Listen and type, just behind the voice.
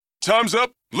Time's up.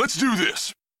 Let's do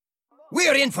this.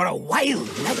 We're in for a wild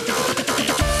night.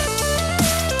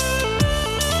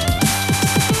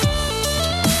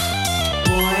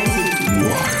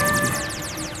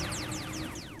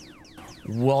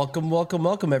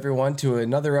 Welcome, everyone, to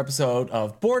another episode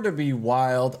of Born to Be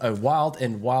Wild, a wild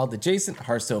and wild adjacent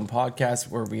Hearthstone podcast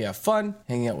where we have fun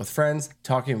hanging out with friends,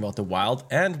 talking about the wild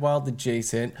and wild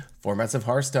adjacent formats of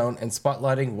Hearthstone and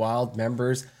spotlighting wild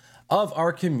members of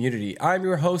our community. I'm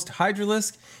your host,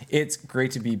 Hydralisk. It's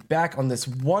great to be back on this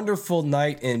wonderful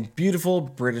night in beautiful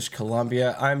British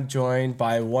Columbia. I'm joined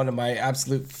by one of my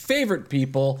absolute favorite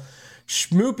people,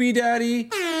 Schmoopy Daddy.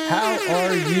 How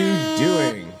are you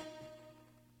doing?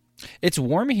 It's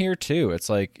warm here too. It's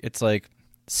like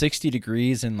 60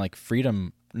 degrees and like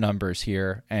freedom numbers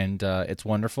here, and it's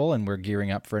wonderful. And we're gearing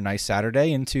up for a nice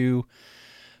Saturday into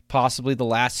possibly the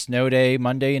last snow day,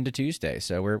 Monday into Tuesday.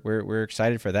 So we're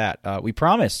excited for that. We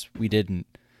promise we didn't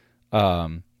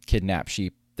kidnap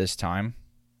sheep this time.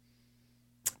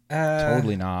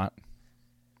 Totally not.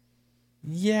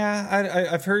 Yeah,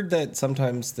 I've heard that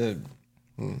sometimes the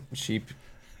sheep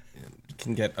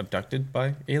can get abducted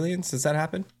by aliens. Does that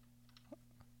happen?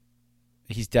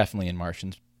 He's definitely in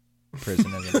Martian's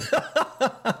prison. Isn't he?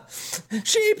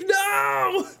 Sheep,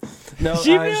 no!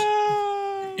 Sheep, no!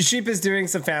 Sheep is doing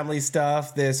some family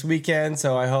stuff this weekend,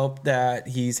 so I hope that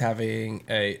he's having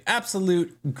a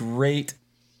absolute great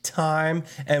time,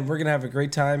 and we're going to have a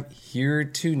great time here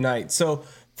tonight. So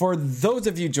for those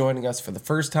of you joining us for the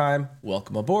first time,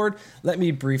 welcome aboard. Let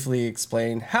me briefly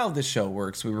explain how this show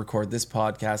works. We record this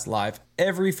podcast live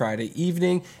every Friday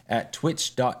evening at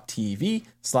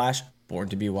twitch.tv/Born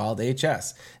to Be Wild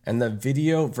HS. And the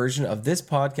video version of this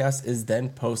podcast is then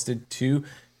posted to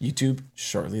YouTube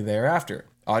shortly thereafter.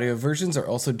 Audio versions are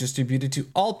also distributed to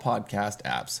all podcast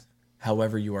apps.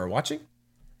 However you are watching,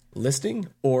 listening,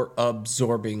 or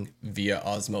absorbing via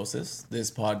osmosis this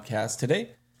podcast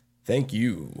today, thank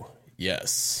you.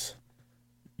 Yes,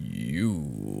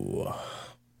 you.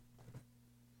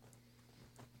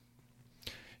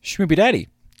 Schmoopy Daddy,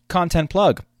 content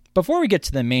plug. Before we get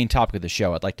to the main topic of the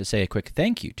show, I'd like to say a quick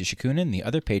thank you to Shakuna and the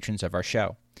other patrons of our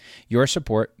show. Your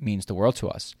support means the world to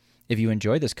us. If you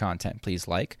enjoy this content, please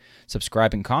like,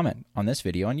 subscribe, and comment on this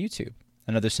video on YouTube.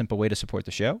 Another simple way to support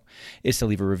the show is to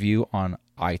leave a review on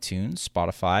iTunes,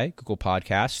 Spotify, Google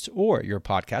Podcasts, or your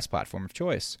podcast platform of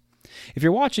choice. If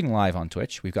you're watching live on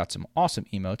Twitch, we've got some awesome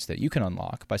emotes that you can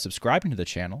unlock by subscribing to the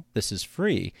channel. This is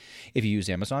free if you use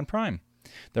Amazon Prime.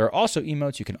 There are also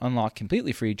emotes you can unlock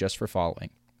completely free just for following.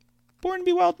 Born to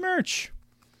Be Wild merch.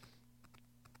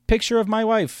 Picture of my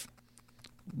wife.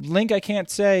 Link I can't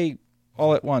say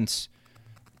all at once.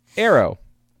 Arrow.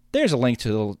 There's a link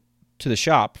to the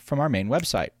shop from our main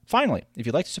website. Finally, if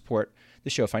you'd like to support the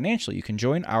show financially, you can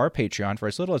join our Patreon for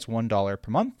as little as $1 per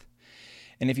month.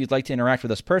 And if you'd like to interact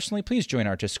with us personally, please join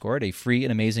our Discord, a free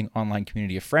and amazing online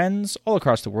community of friends all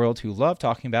across the world who love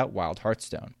talking about Wild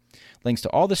Hearthstone. Links to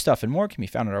all this stuff and more can be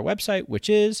found on our website, which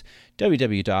is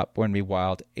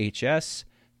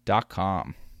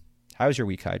www.borntobewildhs.com. How was your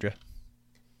week, Hydra?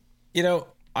 You know,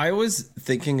 I was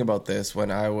thinking about this when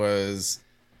I was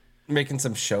making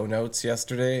some show notes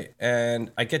yesterday, and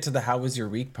I get to the how was your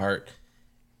week part,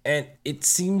 and it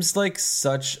seems like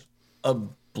such a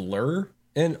blur.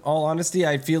 In all honesty,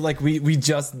 I feel like we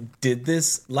just did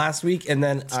this last week, and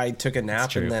then I took a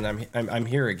nap, and then I'm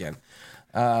here again.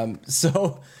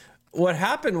 So what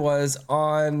happened was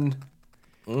on,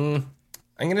 I'm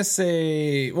gonna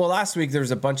say, well, last week there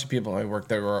was a bunch of people at work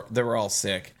that were all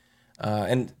sick,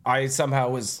 and I somehow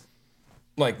was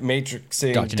like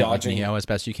matrixing, dodging like Neo as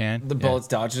best you can. The bullets,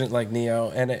 dodging it like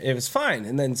Neo, and it was fine.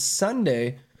 And then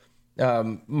Sunday,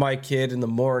 my kid in the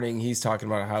morning, he's talking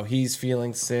about how he's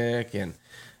feeling sick, and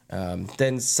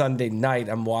then Sunday night,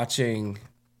 I'm watching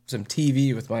some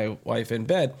TV with my wife in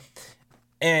bed,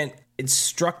 and it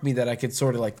struck me that I could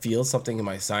sort of like feel something in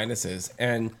my sinuses,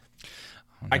 and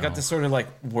I got this sort of like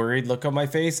worried look on my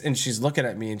face, and she's looking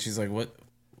at me, and she's like,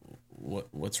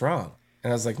 "What's wrong?"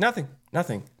 And I was like, "Nothing."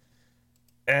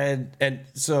 And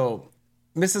so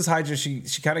Mrs. Hydra, she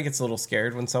kind of gets a little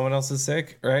scared when someone else is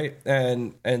sick, right?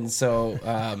 And so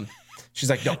she's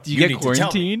like, "No, do you get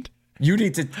quarantined? You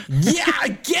need to, yeah,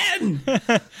 again."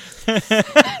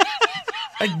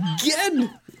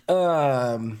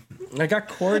 I got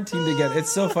quarantined again.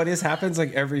 It's so funny. This happens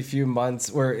like every few months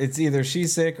where it's either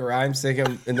she's sick or I'm sick,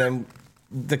 and then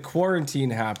the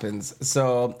quarantine happens.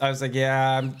 So I was like,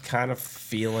 yeah, I'm kind of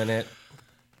feeling it.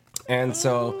 And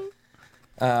so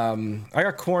I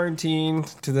got quarantined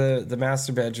to the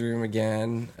master bedroom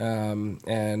again.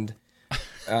 And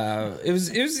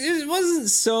it wasn't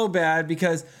so bad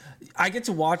because I get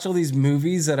to watch all these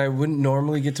movies that I wouldn't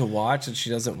normally get to watch and she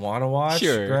doesn't want to watch,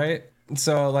 Sure. right?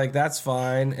 So, like, that's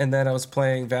fine. And then I was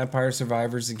playing Vampire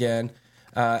Survivors again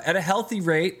at a healthy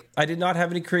rate. I did not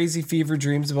have any crazy fever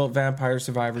dreams about Vampire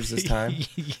Survivors this time.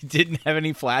 You didn't have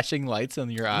any flashing lights on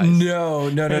your eyes.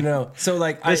 No. So,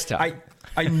 like, This time.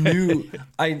 I knew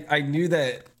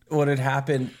that what had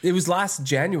happened. It was last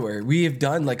January. We have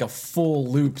done like a full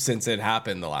loop since it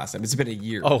happened the last time. It's been a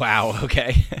year. Oh wow,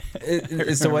 okay. I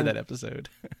remember So that episode.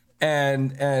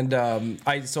 and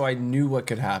I knew what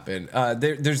could happen.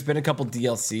 There's been a couple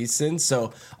DLC since,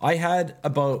 so I had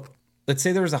about, let's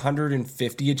say there was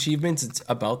 150 achievements. It's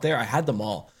about there. I had them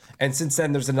all, and since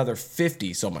then there's another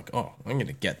 50. So I'm like, oh, I'm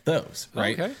gonna get those,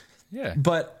 right? Okay, yeah.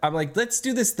 But I'm like, let's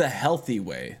do this the healthy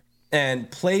way and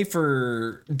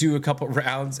do a couple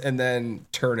rounds and then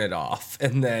turn it off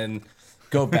and then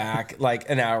go back like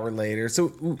an hour later.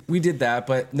 So we did that,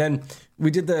 but then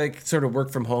we did the sort of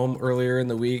work from home earlier in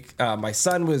the week. My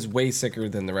son was way sicker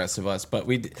than the rest of us, but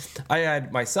I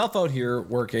had myself out here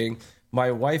working.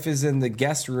 My wife is in the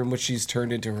guest room, which she's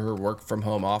turned into her work from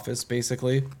home office,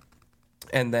 basically.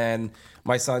 And then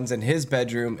my son's in his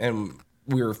bedroom, and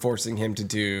we were forcing him to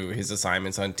do his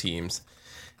assignments on Teams.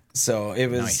 So it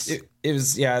was, Nice. it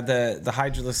was, yeah, the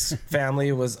Hydralus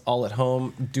family was all at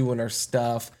home doing our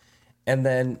stuff. And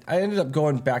then I ended up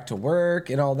going back to work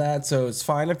and all that. So it's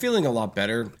fine. I'm feeling a lot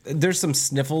better. There's some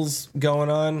sniffles going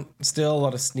on still, a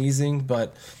lot of sneezing,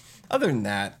 but other than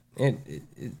that,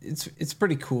 it's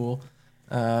pretty cool.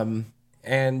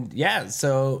 And yeah,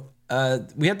 so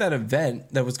we had that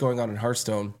event that was going on in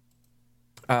Hearthstone.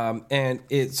 And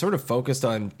it sort of focused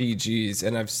on BGs.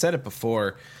 And I've said it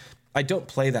before, I don't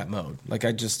play that mode. Like,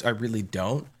 I really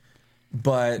don't.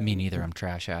 But Me neither. I'm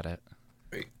trash at it.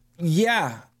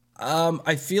 yeah,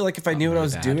 I feel like if I knew what I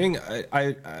was bad. doing,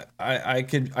 I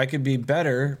could be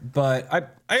better. But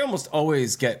I almost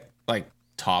always get like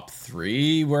top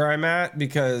 3 where I'm at,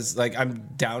 because like I'm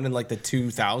down in like the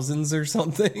 2000s or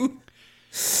something.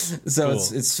 So Cool.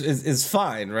 it's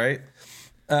fine, right?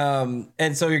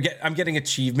 And so I'm getting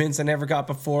achievements I never got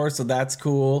before, so that's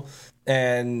cool.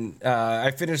 And I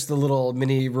finished the little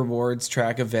mini rewards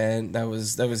track event. That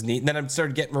was neat. And then I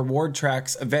started getting reward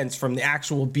tracks events from the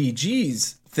actual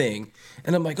BGs thing.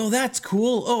 And I'm like, oh, that's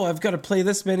cool. Oh, I've got to play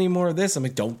this many more of this. I'm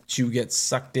like, don't you get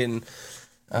sucked in.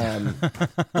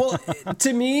 Well,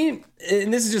 to me,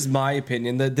 and this is just my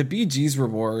opinion, the BG's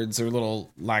rewards are a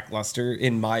little lackluster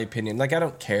in my opinion. Like, I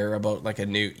don't care about like a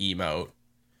new emote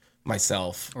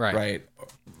myself, right?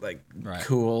 Like, Right.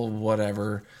 cool,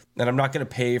 whatever. And I'm not going to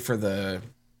pay for the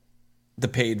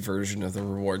paid version of the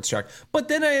rewards track. But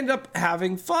then I end up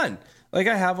having fun. Like,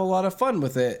 I have a lot of fun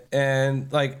with it.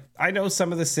 And like, I know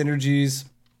some of the synergies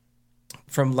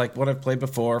from like what I've played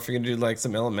before. If you're going to do like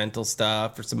some elemental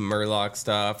stuff or some Murloc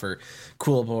stuff or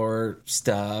cool bore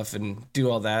stuff and do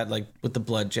all that, like with the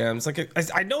blood gems, like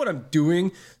I know what I'm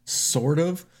doing, sort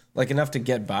of, like enough to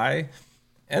get by.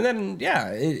 And then, yeah,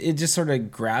 it just sort of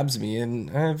grabs me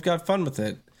and I've got fun with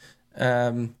it.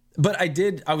 But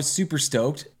I was super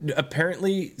stoked.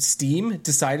 Apparently Steam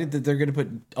decided that they're going to put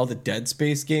all the Dead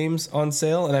Space games on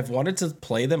sale, and I've wanted to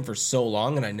play them for so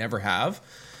long and I never have.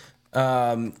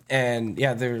 And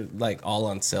yeah, they're like all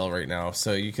on sale right now.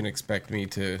 So you can expect me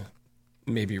to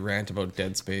maybe rant about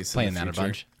Dead Space. Playing in the that a future.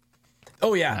 bunch.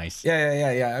 Oh yeah. Nice.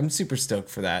 Yeah. I'm super stoked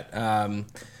for that.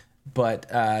 But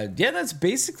yeah, that's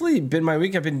basically been my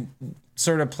week. I've been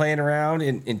sort of playing around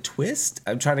in Twist.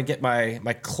 I'm trying to get my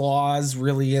claws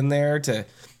really in there to,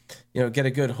 get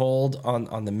a good hold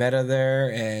on the meta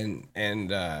there, and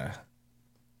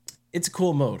it's a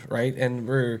cool mode, right?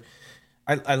 And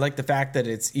I like the fact that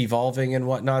it's evolving and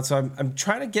whatnot. So I'm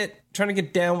trying to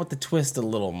get down with the Twist a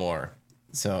little more.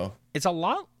 So It's a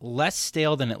lot less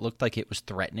stale than it looked like it was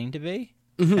threatening to be.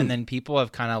 And then people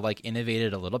have kind of like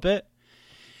innovated a little bit.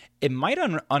 It might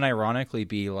unironically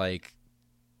be like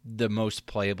the most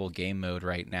playable game mode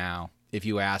right now. If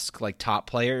you ask like top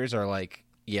players are like,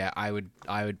 yeah, I would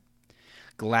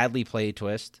gladly play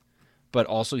Twist, but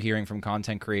also hearing from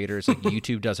content creators like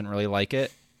YouTube doesn't really like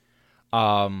it.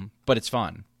 But it's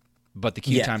fun. But the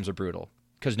queue times are brutal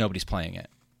because nobody's playing it.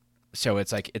 So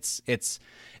it's like it's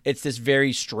this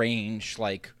very strange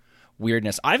like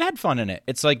weirdness. I've had fun in it.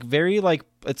 It's like very like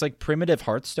it's like primitive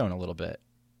Hearthstone a little bit.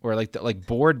 Where like the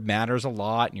board matters a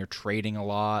lot and you're trading a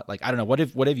lot. Like I don't know, what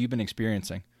have you been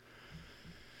experiencing?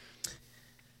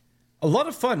 a lot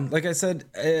of fun. Like I said,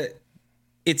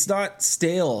 it's not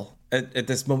stale at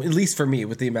this moment, at least for me,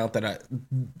 with the amount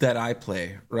that I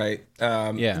play. Right?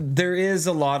 Yeah. There is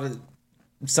a lot of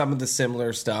some of the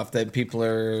similar stuff that people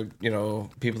are,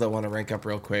 people that want to rank up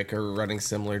real quick are running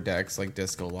similar decks like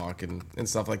Disco Lock and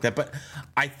stuff like that. But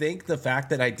I think the fact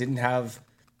that I didn't have,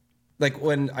 like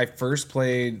when I first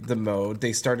played the mode,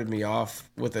 they started me off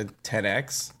with a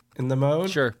 10x in the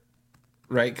mode. Sure.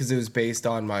 Right? Because it was based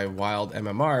on my wild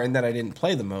MMR, and then I didn't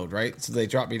play the mode, right? So they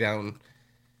dropped me down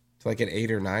to like an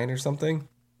 8 or 9 or something.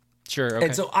 Sure. Okay.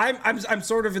 And so I'm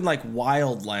sort of in like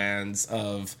wild lands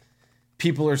of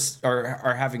people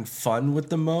are having fun with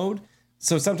the mode.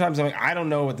 So sometimes I'm like, I don't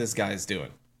know what this guy's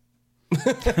doing.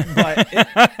 But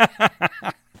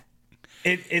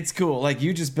it's cool. Like,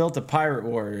 you just built a pirate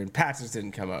warrior and patches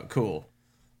didn't come out. Cool.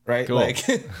 Right? Cool.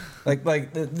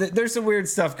 Like there's some weird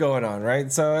stuff going on,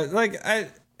 right? So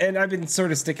I've been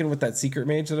sort of sticking with that secret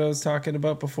mage that I was talking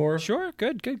about before. Sure.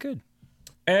 Good.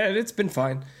 And it's been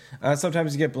fine.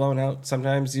 Sometimes you get blown out.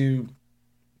 Sometimes you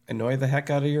annoy the heck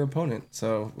out of your opponent.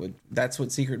 So that's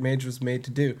what Secret Mage was made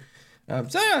to do.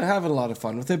 So I'm having a lot of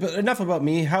fun with it. But enough about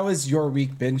me. How has your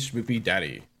week been, Schmoopy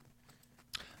Daddy?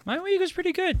 My week was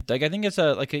pretty good. Like, I think it's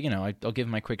I'll give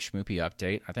my quick Schmoopy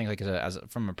update. I think like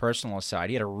from a personal side,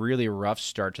 he had a really rough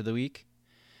start to the week.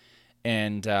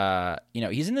 And,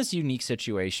 he's in this unique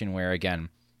situation where, again,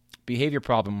 behavior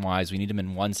problem-wise, we need him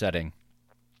in one setting.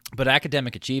 But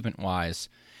academic achievement-wise,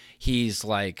 he's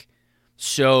like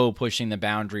so pushing the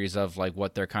boundaries of like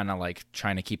what they're kind of like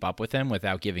trying to keep up with him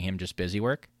without giving him just busy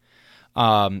work.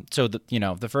 So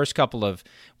the first couple of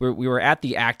we were at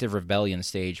the active rebellion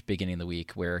stage beginning of the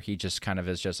week where he just kind of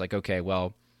is just like, okay,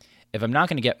 well, if I'm not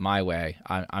going to get my way,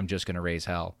 I'm just going to raise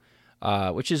hell,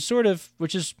 which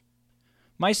is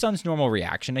my son's normal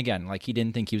reaction. Again, like, he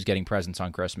didn't think he was getting presents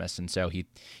on Christmas, and so he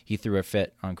threw a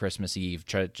fit on Christmas Eve,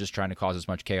 just trying to cause as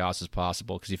much chaos as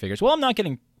possible because he figures, well, I'm not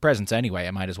getting presents anyway.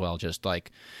 I might as well just smoke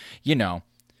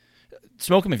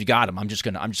them if you got them. I'm just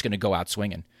gonna go out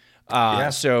swinging.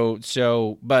 Yeah.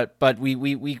 But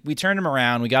we turned him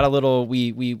around. We got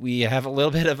we have a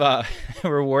little bit of a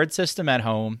reward system at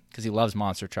home because he loves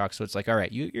monster trucks. So it's like, all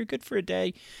right, you're good for a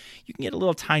day. You can get a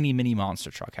little tiny mini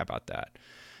monster truck. How about that?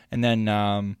 And then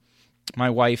my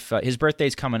wife, his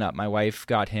birthday's coming up. My wife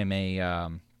got him a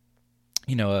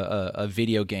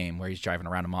video game where he's driving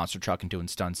around a monster truck and doing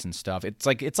stunts and stuff. It's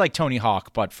like Tony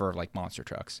Hawk, but for like monster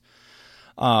trucks.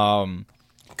 Cool.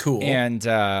 And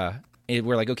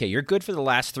we're like, okay, you're good for the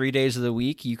last 3 days of the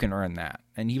week. You can earn that.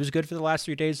 And he was good for the last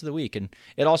 3 days of the week. And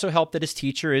it also helped that his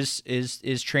teacher is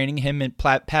training him in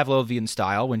Pavlovian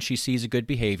style. When she sees a good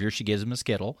behavior, she gives him a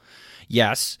Skittle.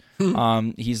 Yes.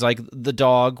 He's like the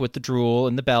dog with the drool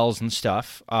and the bells and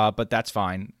stuff. But that's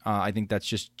fine. I think that's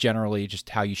just generally just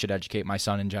how you should educate my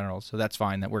son in general. So that's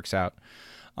fine. That works out.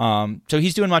 So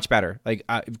he's doing much better. Like,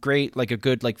 great, like a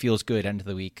good, like, feels good end of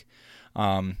the week.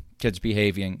 Kids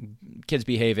behaving.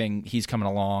 He's coming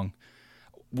along.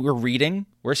 We're reading.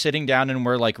 We're sitting down and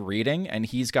we're like reading, and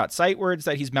he's got sight words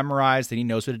that he's memorized, that he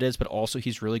knows what it is, but also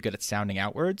he's really good at sounding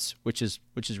out words, which is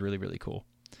really, really cool.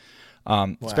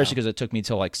 Wow. Especially because it took me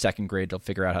till like second grade to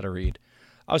figure out how to read.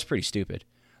 I was pretty stupid.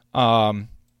 I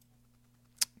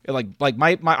remember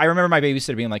my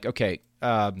babysitter being like, okay,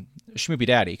 Schmoopy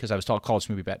Daddy, because I was called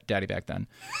Schmoopy Daddy back then.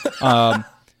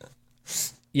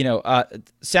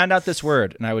 Sound out this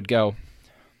word. And I would go,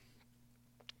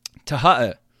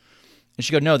 Taha'a. And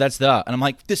she'd go, no, that's the. And I'm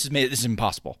like, this is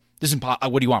impossible.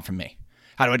 What do you want from me?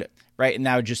 How do I do it? Right? And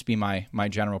that would just be my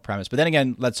general premise. But then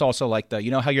again, that's also like how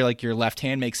you're like your left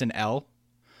hand makes an L?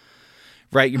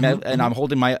 Right? And I'm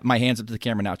holding my hands up to the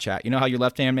camera now, chat. You know how your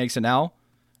left hand makes an L?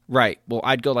 Right. Well,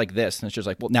 I'd go like this. And it's just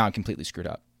like, well, now I'm completely screwed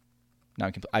up.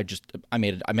 Now I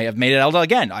may have made it L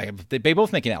again. They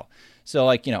both make an L. So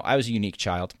like, I was a unique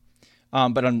child.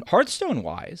 But on Hearthstone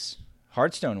wise,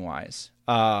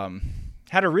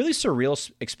 had a really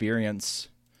surreal experience,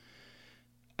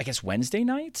 I guess, Wednesday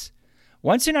night.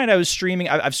 Wednesday night I was streaming.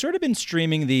 I've sort of been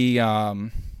streaming the,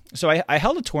 so I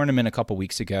held a tournament a couple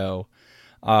weeks ago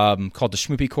called the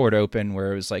Schmoopy Court Open,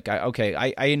 where it was like,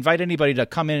 I invite anybody to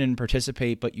come in and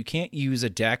participate, but you can't use a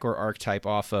deck or archetype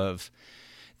off of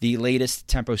the latest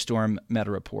Tempo Storm meta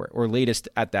report, or latest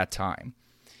at that time.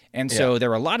 And so there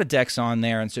were a lot of decks on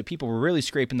there, and so people were really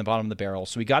scraping the bottom of the barrel.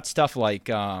 So we got stuff like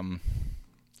Questline,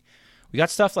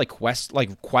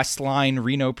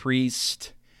 Reno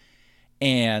Priest,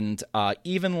 and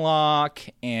Evenlock,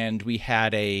 and we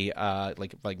had a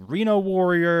like Reno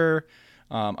Warrior,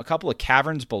 a couple of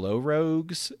Caverns Below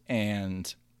Rogues,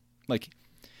 and like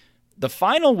the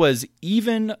final was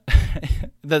even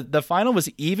the final was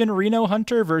even Reno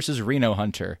Hunter versus Reno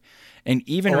Hunter. And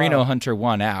even Reno Hunter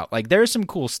won out. Like, there's some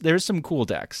cool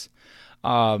decks.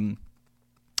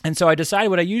 And so I decided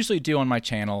what I usually do on my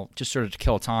channel, just sort of to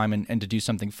kill time and to do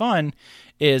something fun,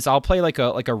 is I'll play like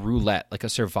a roulette, like a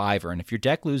survivor. And if your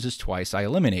deck loses twice, I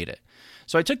eliminate it.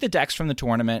 So I took the decks from the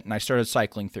tournament and I started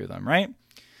cycling through them, right?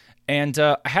 And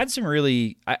I had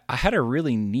I had a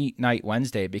really neat night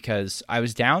Wednesday because I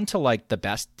was down to like the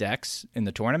best decks in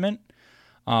the tournament.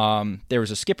 There was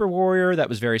a Skipper Warrior that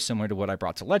was very similar to what I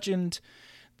brought to Legend.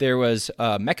 There was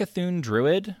a Mechathune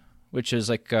Druid, which is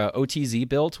like a OTZ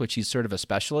build, which he's sort of a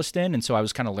specialist in. And so I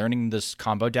was kind of learning this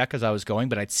combo deck as I was going,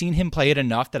 but I'd seen him play it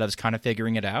enough that I was kind of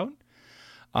figuring it out,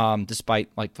 despite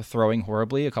like the throwing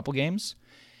horribly a couple games.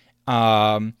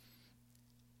 But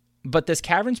this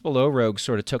Caverns Below rogue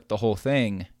sort of took the whole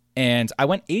thing, and I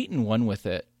went 8-1 with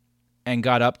it and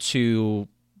got up to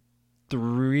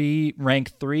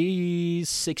rank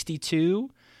 362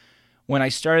 when I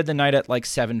started the night at like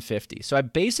 750. So I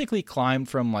basically climbed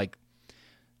from like,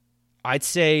 I'd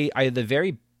say the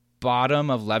very bottom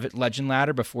of Legend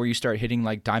Ladder before you start hitting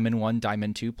like Diamond 1,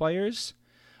 Diamond 2 players,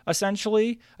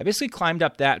 essentially. I basically climbed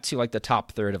up that to like the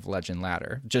top third of Legend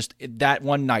Ladder. Just that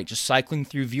one night, just cycling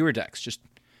through viewer decks, just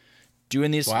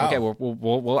doing these. Wow. Okay,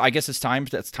 well, I guess it's time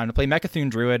to play Mechathune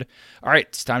Druid. All right,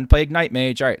 it's time to play Ignite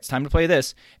Mage. All right, it's time to play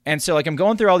this. And so like I'm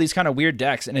going through all these kind of weird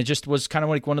decks, and it just was kind of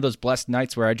like one of those blessed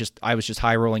nights where I was just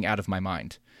high rolling out of my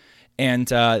mind. And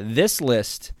this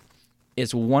list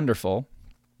is wonderful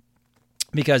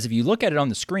because if you look at it on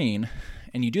the screen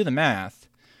and you do the math,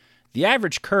 the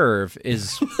average curve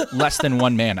is less than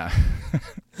 1 mana.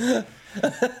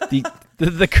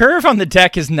 The curve on the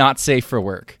deck is not safe for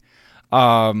work.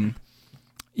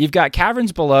 You've got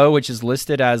Caverns Below, which is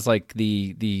listed as like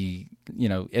it's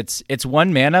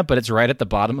 1 mana, but it's right at the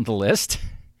bottom of the list.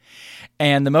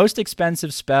 And the most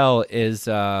expensive spell is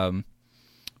what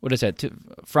is it?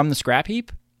 From the Scrap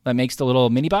Heap that makes the little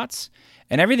mini bots,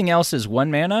 and everything else is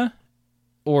 1 mana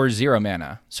or 0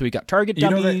 mana. So we got Target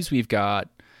Dummies, we've got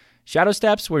Shadow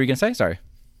Steps. What were you gonna say? Sorry,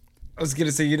 I was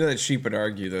gonna say, that Sheep would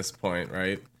argue this point,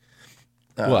 right?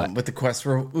 What with the quest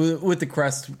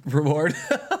reward?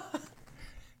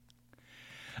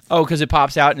 Oh, because it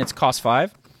pops out and it's cost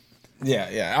 5.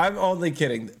 Yeah. I'm only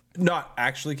kidding. Not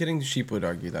actually kidding. Sheep would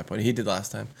argue that point. He did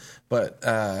last time, but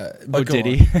did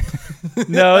he?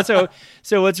 No. So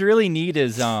what's really neat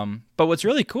is but what's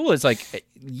really cool is like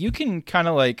you can kind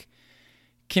of like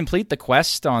complete the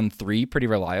quest on 3 pretty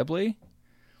reliably.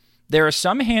 There are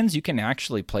some hands you can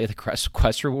actually play the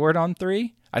quest reward on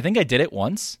 3. I think I did it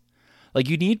once. Like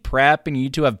you need prep and you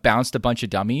need to have bounced a bunch of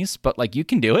dummies, but like you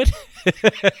can do it.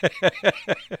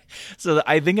 So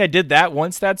I think I did that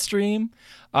once that stream.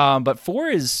 But 4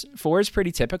 is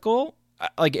pretty typical.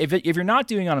 Like if you're not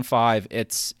doing it on 5,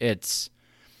 it's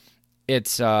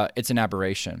an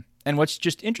aberration. And what's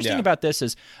just interesting about this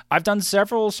is I've done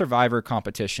several Survivor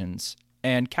competitions,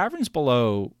 and Caverns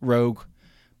Below Rogue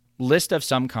list of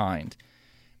some kind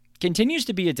continues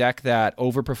to be a deck that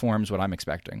overperforms what I'm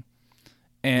expecting.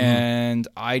 And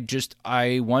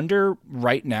I wonder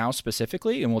right now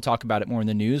specifically, and we'll talk about it more in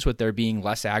the news, with there being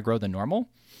less aggro than normal,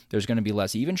 there's going to be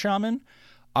less even shaman.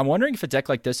 I'm wondering if a deck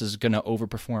like this is going to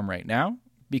overperform right now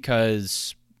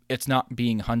because it's not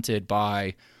being hunted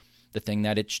by the thing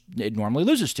that it normally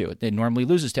loses to. It normally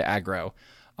loses to aggro.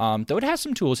 Though it has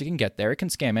some tools, it can get there. It can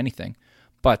scam anything.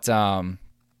 But oh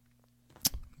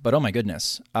my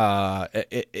goodness.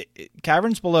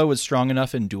 Caverns Below was strong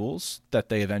enough in duels that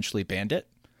they eventually banned it.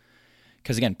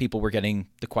 Because again, people were getting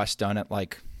the quest done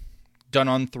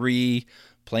on 3,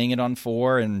 playing it on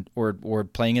 4, or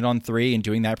playing it on 3 and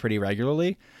doing that pretty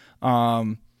regularly.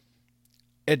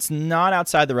 It's not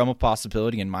outside the realm of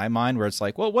possibility in my mind where it's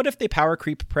like, well, what if they power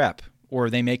creep prep?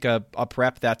 Or they make a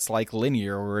prep that's like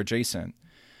linear or adjacent?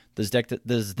 Does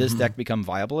this deck become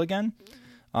viable again?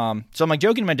 So I'm like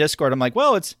joking in my Discord. I'm like,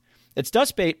 well, it's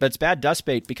dust bait, but it's bad dust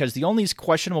bait because the only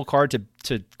questionable card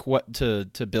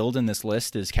to build in this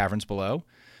list is Caverns Below.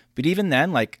 But even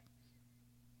then, like,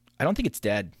 I don't think it's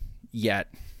dead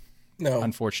yet. No,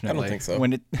 unfortunately, I don't think so.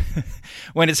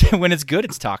 When it's good,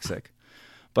 it's toxic.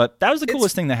 But that was the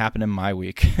coolest thing that happened in my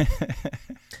week.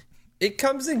 It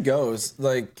comes and goes.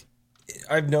 Like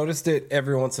I've noticed it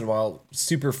every once in a while.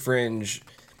 Super fringe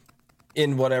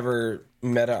in whatever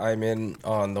meta I'm in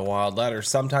on the Wild Ladder.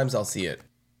 Sometimes I'll see it.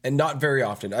 And not very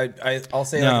often. I'll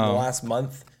say like in the last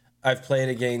month, I've played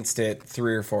against it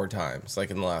 3 or 4 times, like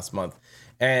in the last month.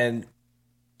 And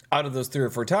out of those 3 or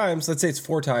 4 times, let's say it's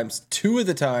 4 times, 2 of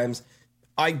the times,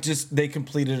 they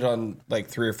completed it on like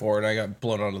 3 or 4 and I got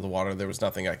blown out of the water. There was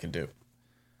nothing I could do.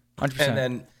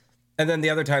 100%. And then the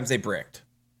other times they bricked,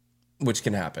 which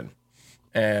can happen.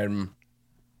 And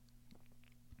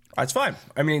that's fine.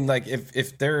 I mean, like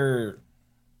if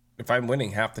if I'm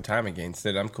winning half the time against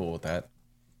it, I'm cool with that.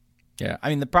 Yeah, I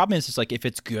mean, the problem is like if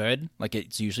it's good, like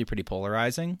it's usually pretty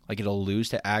polarizing. Like it'll lose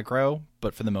to aggro,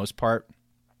 but for the most part,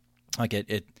 like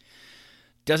it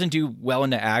doesn't do well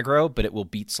into aggro, but it will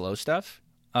beat slow stuff.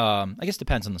 I guess it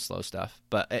depends on the slow stuff,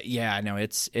 but yeah, I know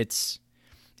it's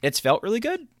felt really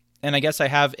good, and I guess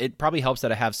it probably helps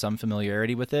that I have some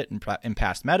familiarity with it in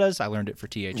past metas. I learned it for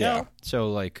THL,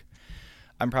 so like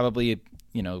I'm probably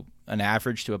an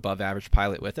average to above average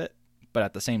pilot with it, but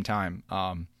at the same time,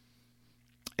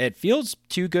 it feels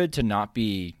too good to not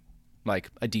be like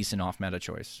a decent off meta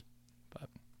choice. But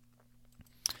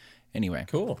anyway,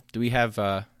 cool. Do we have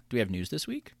news this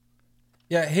week?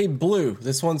 Yeah, hey Blue,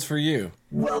 this one's for you.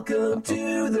 Welcome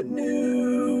to the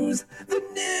news. The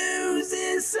news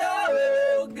is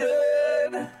so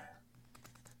good.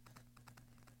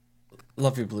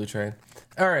 Love you, Blue Train.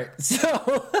 All right,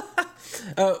 so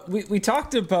we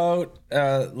talked about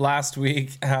last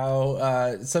week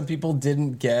how some people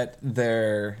didn't get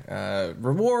their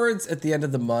rewards at the end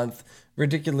of the month.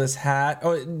 Ridiculous hat.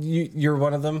 Oh, you're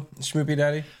one of them, Schmoopy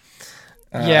Daddy?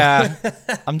 Yeah,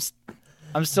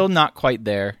 I'm still not quite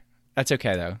there. That's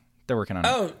okay though. They're working on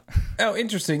it. Oh,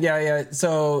 interesting. Yeah.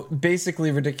 So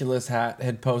basically, Ridiculous Hat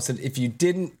had posted, if you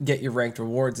didn't get your ranked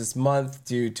rewards this month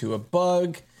due to a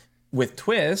bug with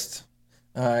Twist,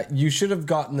 you should have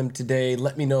gotten them today.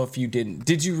 Let me know if you didn't.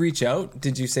 Did you reach out?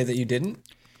 Did you say that you didn't?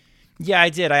 Yeah, I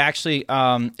did. I actually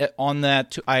on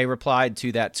that I replied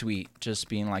to that tweet, just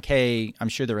being like, "Hey, I'm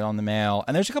sure they're on the mail."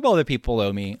 And there's a couple other people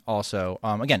owe me also.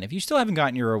 Again, if you still haven't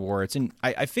gotten your rewards, and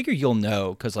I figure you'll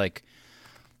know because like,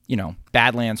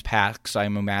 Badlands packs,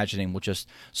 I'm imagining will just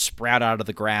sprout out of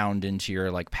the ground into your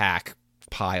like pack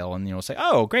pile, and say,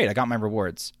 "Oh, great, I got my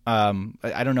rewards."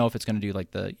 I don't know if it's going to do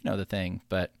like the the thing,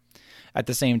 but at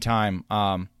the same time,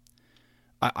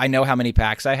 I know how many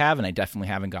packs I have, and I definitely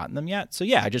haven't gotten them yet. So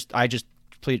yeah, I just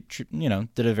played,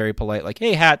 did a very polite like,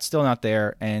 "Hey, Hat's still not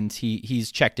there," and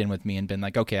he's checked in with me and been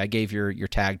like, "Okay, I gave your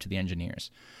tag to the engineers,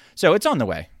 so it's on the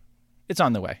way. It's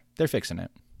on the way. They're fixing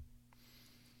it."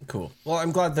 Cool. Well,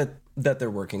 I'm glad that they're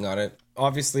working on it.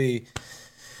 Obviously,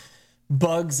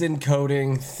 bugs in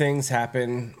coding, things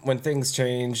happen. When things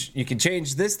change, you can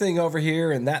change this thing over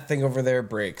here, and that thing over there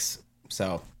breaks.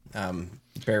 So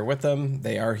bear with them.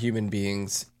 They are human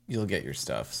beings. You'll get your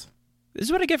stuffs. This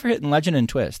is what I get for hitting Legend and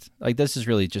Twist. Like this is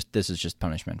just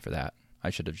punishment for that.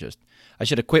 I should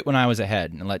have quit when I was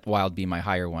ahead and let Wild be my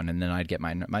higher one, and then I'd get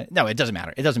my. No, it doesn't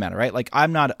matter. It doesn't matter, right? Like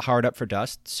I'm not hard up for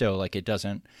dust, so like it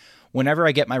doesn't. Whenever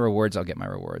I get my rewards, I'll get my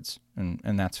rewards,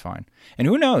 and that's fine. And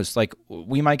who knows? Like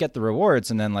we might get the rewards,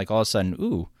 and then like all of a sudden,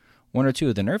 ooh, one or two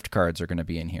of the nerfed cards are going to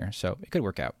be in here, so it could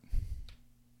work out.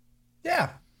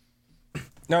 Yeah.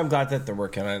 No, I'm glad that they're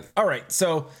working on it. All right,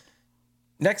 so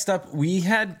next up, we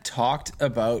had talked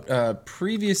about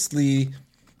previously.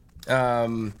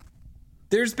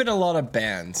 There's been a lot of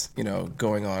bans,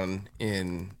 going on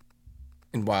in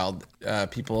Wild.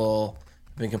 People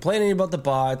have been complaining about the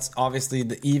bots. Obviously,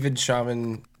 the even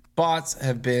shaman bots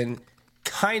have been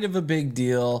kind of a big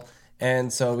deal,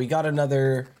 and so we got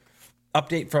another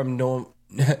update from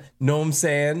Gnome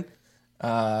San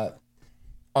on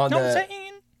the.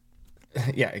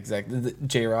 Yeah, exactly. The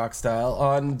J-Rock style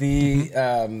on the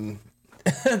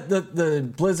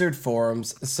the Blizzard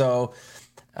forums. So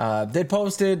they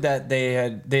posted that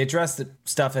they addressed the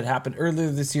stuff that happened earlier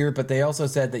this year, but they also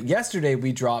said that yesterday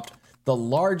we dropped the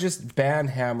largest ban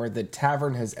hammer that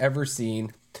Tavern has ever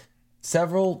seen,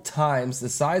 several times the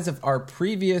size of our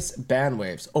previous ban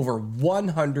waves. Over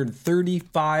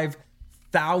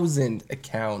 135,000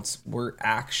 accounts were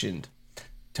actioned,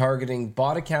 targeting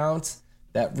bot accounts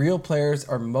that real players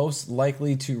are most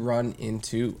likely to run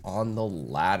into on the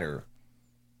ladder.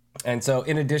 And so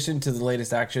in addition to the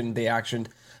latest action, they actioned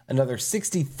another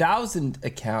 60,000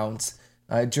 accounts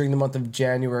during the month of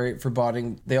January for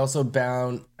botting. They also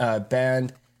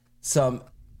banned some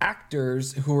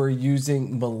actors who are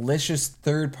using malicious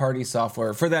third-party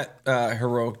software for that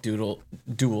heroic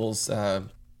duels. I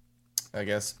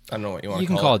guess I don't know what you want to call it. You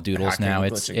can call it doodles now.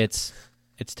 Glitching.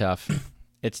 It's tough.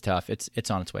 It's tough. It's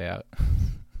on its way out.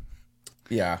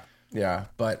 Yeah.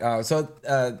 But so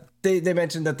they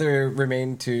mentioned that they're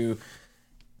remaining to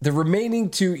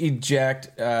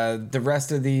eject the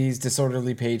rest of these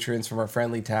disorderly patrons from our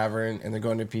friendly tavern, and they're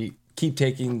going to keep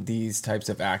taking these types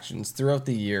of actions throughout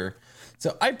the year.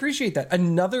 So I appreciate that.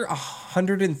 Another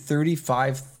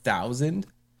 135,000.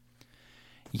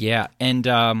 Yeah, and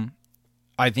I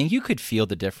think you could feel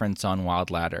the difference on Wild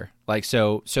Ladder. Like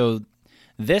so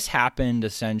this happened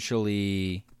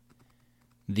essentially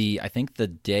I think the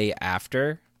day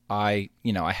after I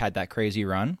had that crazy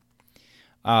run.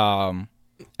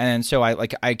 And so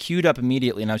I queued up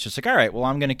immediately, and I was just like, all right, well,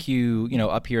 I'm going to queue,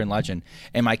 up here in Legend.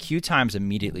 And my queue times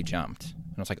immediately jumped.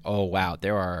 And I was like, oh, wow,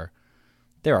 there are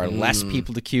less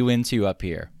people to queue into up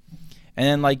here.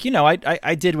 And then,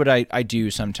 I did what I do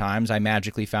sometimes. I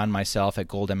magically found myself at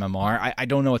Gold MMR. I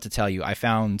don't know what to tell you. I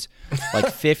found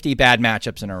 50 bad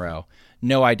matchups in a row.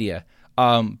 No idea.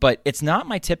 But it's not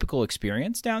my typical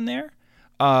experience down there.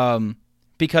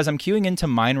 Because I'm queuing into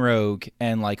Mine Rogue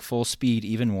and full speed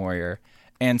Even Warrior.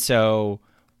 And so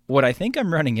what I think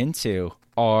I'm running into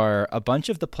are a bunch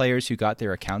of the players who got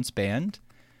their accounts banned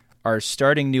are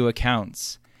starting new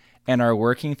accounts and are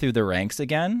working through the ranks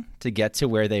again to get to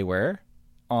where they were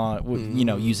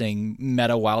using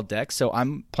meta wild decks. So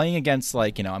I'm playing against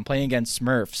I'm playing against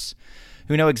Smurfs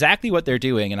who know exactly what they're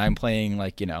doing. And I'm playing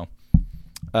Cthulhu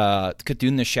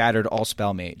the Shattered all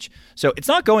spell mage. So it's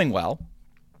not going well.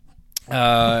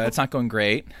 It's not going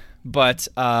great, but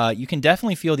you can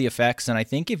definitely feel the effects. And I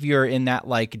think if you're in that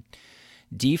D5,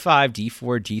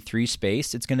 D4, D3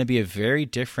 space, it's going to be a very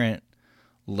different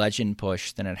Legend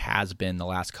push than it has been the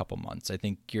last couple months. I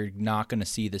think you're not going to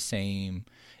see the same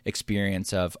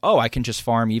experience of, oh, I can just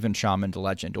farm Even Shaman to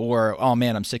Legend, or, oh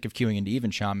man, I'm sick of queuing into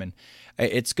Even Shaman.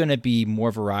 It's going to be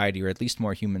more variety, or at least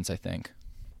more humans, I think.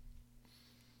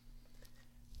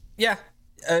 Yeah.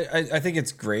 I think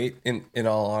it's great in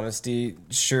all honesty.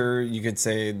 Sure, you could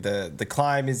say the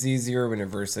climb is easier when you're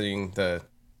versing the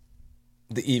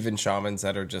Even Shamans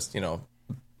that are just,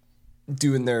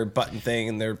 doing their button thing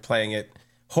and they're playing it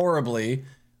horribly.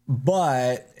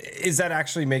 But is that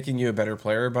actually making you a better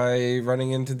player by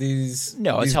running into these?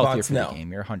 No, it's these healthier bots? for No. the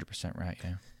game. You're 100% right,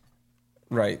 yeah.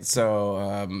 Right.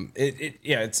 So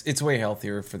it's way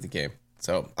healthier for the game.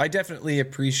 So I definitely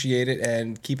appreciate it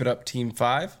and keep it up, Team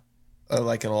 5. I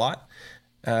like it a lot.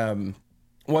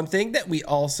 One thing that we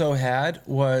also had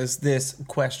was this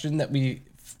question that we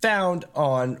found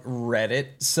on Reddit.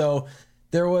 So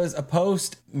there was a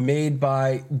post made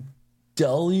by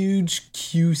Deluge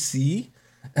QC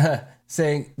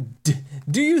saying,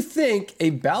 do you think a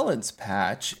balance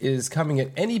patch is coming at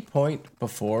any point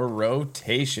before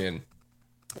rotation?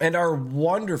 And our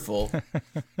wonderful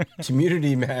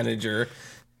community manager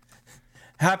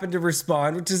happened to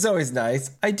respond, which is always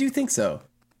nice. I do think so.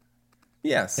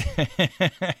 Yes.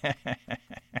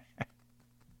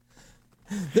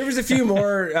 There was a few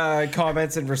more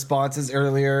comments and responses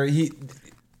earlier.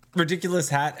 Ridiculous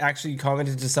Hat actually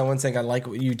commented to someone saying, I like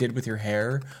what you did with your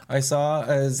hair. I saw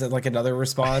as another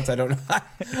response. I don't know.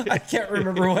 I can't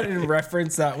remember what in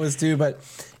reference that was to, but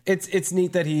it's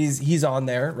neat that he's on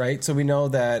there, right? So we know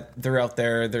that they're out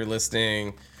there, they're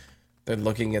listening, they're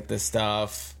looking at this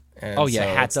stuff. And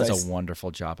Hat does nice. a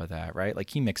wonderful job of that, right?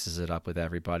 He mixes it up with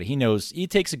everybody. He knows, he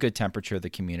takes a good temperature of the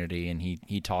community, and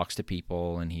he talks to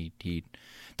people, and he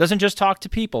doesn't just talk to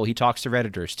people, he talks to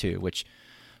Redditors too, which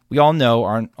we all know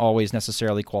aren't always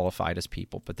necessarily qualified as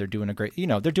people, but they're doing a great,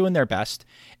 they're doing their best,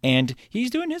 and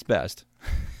he's doing his best.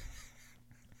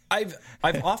 I've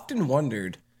often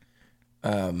wondered,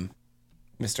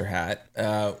 Mr. Hat,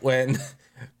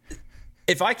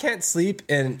 if I can't sleep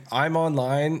and I'm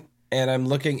online and I'm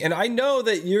looking, and I know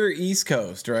that you're East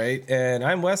Coast, right? And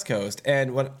I'm West Coast.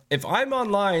 And if I'm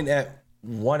online at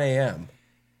 1 a.m.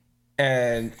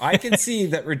 and I can see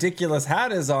that Ridiculous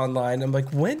Hat is online, I'm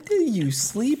like, when do you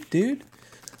sleep, dude?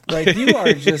 You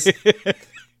are just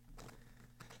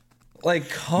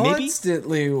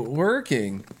constantly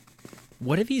working.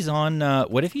 What if he's on?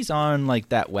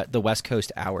 The West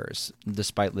Coast hours,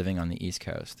 despite living on the East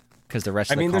Coast? Because the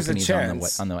rest of the company's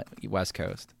on the West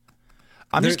Coast.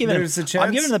 I'm just giving him.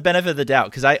 I'm giving him the benefit of the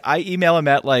doubt because I email him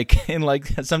at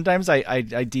sometimes I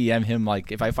DM him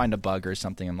if I find a bug or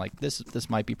something. I'm like, this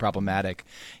might be problematic.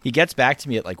 He gets back to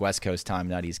me at West Coast time,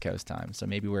 not East Coast time. So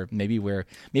maybe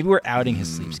we're outing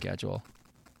his sleep schedule.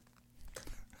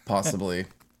 Possibly.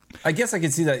 I guess I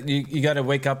could see that you got to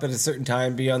wake up at a certain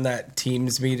time, be on that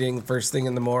Teams meeting first thing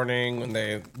in the morning when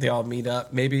they all meet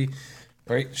up. Maybe.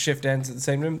 Right, shift ends at the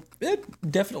same time.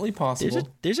 Definitely possible.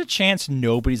 There's a chance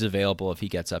nobody's available if he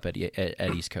gets up at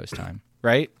East Coast time,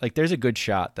 right? There's a good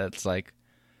shot that's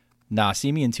nah,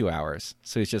 see me in 2 hours.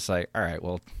 So he's just all right,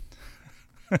 well,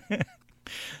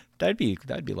 that'd be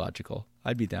logical.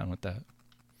 I'd be down with that.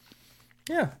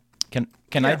 Yeah. Can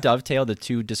I dovetail the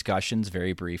two discussions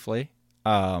very briefly?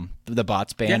 The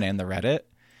bots ban and the Reddit.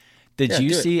 Did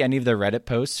you see any of the Reddit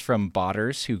posts from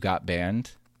botters who got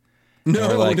banned? No.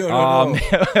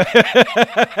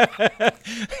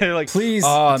 They're like, please,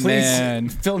 man,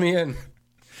 fill me in.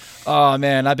 Oh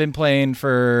man, I've been playing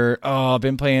for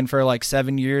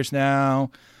 7 years now.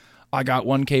 I got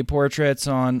 1K portraits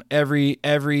on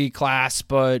every class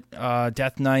but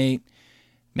Death Knight.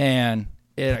 Man,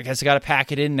 I guess I got to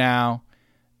pack it in now.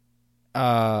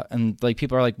 And like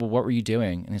people are like, well, what were you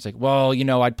doing? And he's like, well,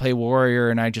 I'd play warrior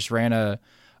and I just ran a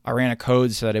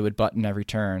code so that it would button every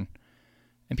turn.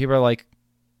 And people are like,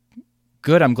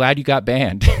 good, I'm glad you got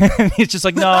banned. And he's just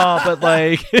like, no, but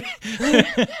like,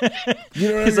 you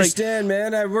don't understand,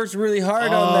 man. I worked really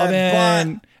hard on that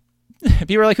bot.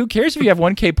 People are like, who cares if you have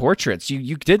 1K portraits?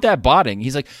 You did that botting.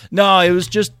 He's like, no, it was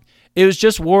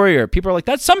just warrior. People are like,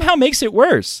 that somehow makes it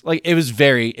worse. Like it's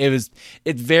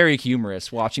very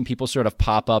humorous watching people sort of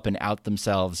pop up and out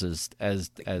themselves as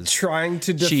trying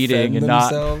to cheating defend and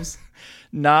themselves.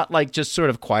 Not like just sort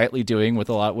of quietly doing what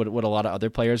a lot of other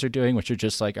players are doing, which are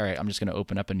just like, all right, I'm just going to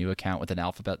open up a new account with an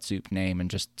alphabet soup name and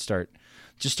just start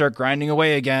grinding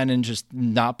away again and just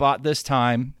not bot this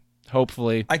time.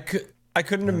 Hopefully, I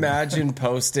couldn't imagine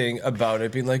posting about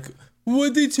it, being like,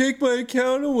 "Why'd they take my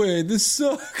account away? This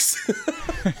sucks."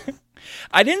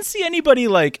 I didn't see anybody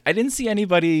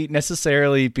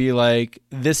necessarily be like,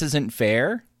 "This isn't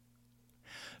fair,"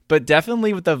 but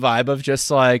definitely with the vibe of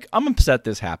just like, "I'm upset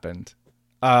this happened."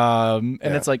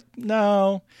 It's like,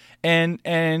 no.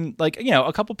 And like,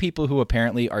 a couple people who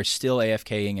apparently are still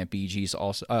AFKing at BG's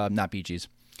also, not BG's,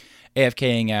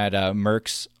 AFKing at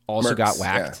Mercs also got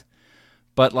whacked. Yeah.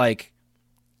 But like,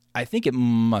 I think it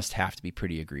must have to be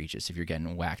pretty egregious if you're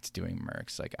getting whacked doing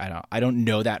Mercs. Like, I don't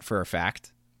know that for a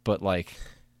fact, but like,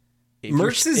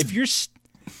 Mercs it's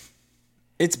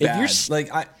bad.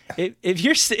 If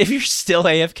you're still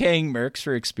AFKing Mercs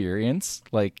for experience,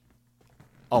 like,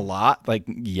 a lot, like,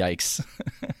 yikes.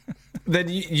 Then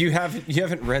you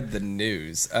haven't read the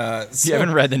news. You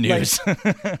haven't read the news.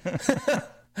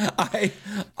 Like,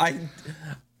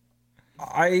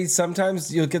 I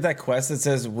sometimes you'll get that quest that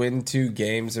says win 2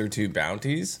 games or 2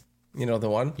 bounties. You know the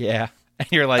one? Yeah. And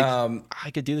you're like,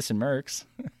 I could do this in Mercs.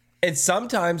 And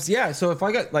sometimes, yeah. So if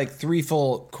I got like 3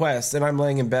 full quests and I'm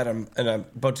laying in bed and I'm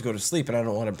about to go to sleep and I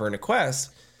don't want to burn a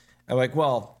quest, I'm like,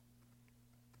 well,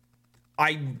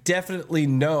 I definitely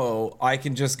know I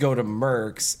can just go to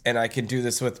Mercs and I can do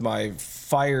this with my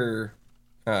fire,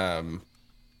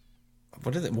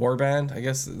 what is it? Warband, I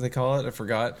guess they call it. I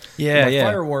forgot. Yeah, my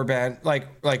fire warband,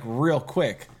 like real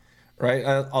quick, right?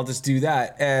 I'll just do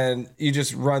that, and you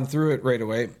just run through it right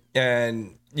away,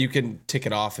 and you can tick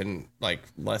it off in like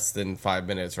less than 5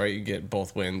 minutes, right? You get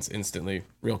both wins instantly,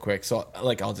 real quick. So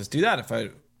like, I'll just do that if I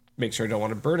make sure I don't want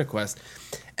to burn a quest,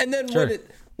 and then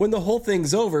when the whole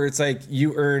thing's over, it's like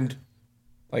you earned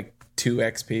like 2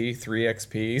 XP, 3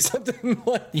 XP, something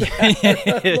like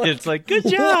that. It's like, good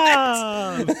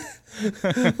job.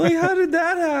 Like, how did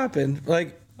that happen?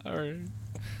 Like, yeah,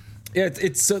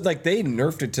 it's so like they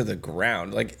nerfed it to the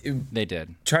ground. Like they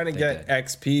did. Trying to get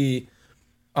XP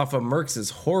off of Mercs is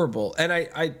horrible. And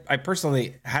I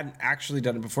personally hadn't actually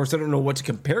done it before, so I don't know what to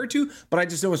compare it to, but I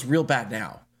just know it's real bad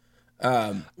now.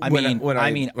 When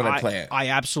I play it, I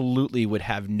absolutely would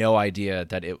have no idea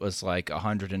that it was like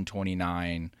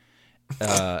 129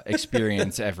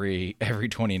 experience every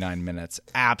 29 minutes.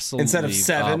 Absolutely, instead of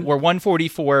 7 or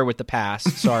 144 with the pass.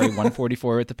 Sorry,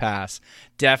 144 with the pass.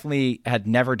 Definitely had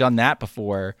never done that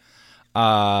before.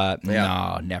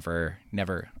 No, never.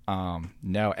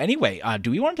 No. Anyway,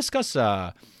 do we want to discuss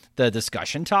the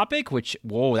discussion topic? Which,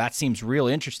 that seems real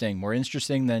interesting. More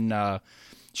interesting than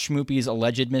Schmoopy's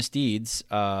alleged misdeeds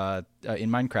in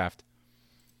Minecraft.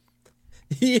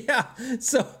 Yeah,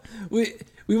 so we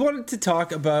wanted to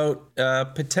talk about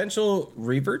potential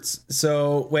reverts.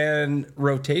 So when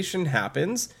rotation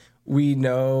happens, we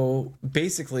know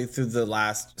basically through the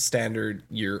last standard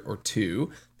year or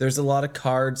two, there's a lot of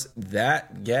cards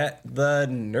that get the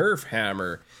nerf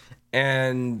hammer.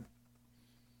 And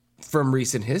from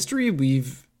recent history,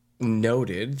 we've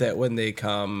noted that when they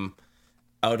come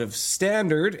out of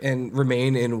standard and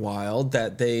remain in wild,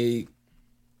 that they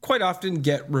quite often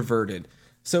get reverted.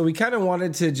 So we kind of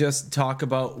wanted to just talk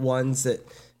about ones that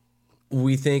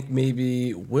we think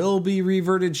maybe will be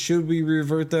reverted. Should we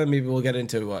revert them? Maybe we'll get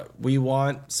into what we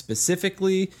want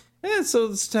specifically. And so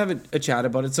let's have a chat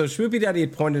about it. So Schmoopy Daddy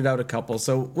had pointed out a couple.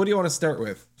 So what do you want to start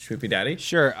with, Schmoopy Daddy?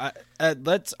 Sure.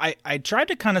 I tried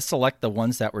to kind of select the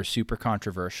ones that were super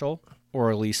controversial, or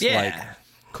at least like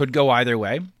could go either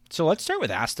way. So let's start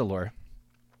with Astalor.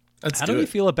 How do we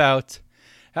feel about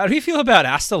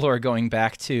Astalor going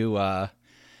back to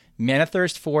Mana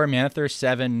Thirst 4, Mana Thirst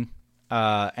 7,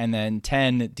 and then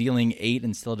 10 dealing 8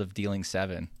 instead of dealing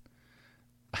 7?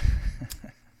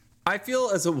 I feel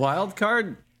as a wild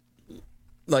card,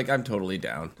 like I'm totally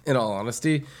down, in all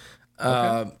honesty.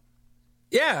 Okay.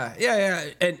 Yeah.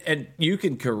 And you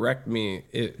can correct me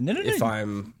if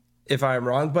I'm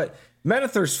wrong, but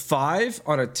Manethurst 5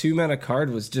 on a 2-mana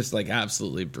card was just like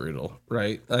absolutely brutal,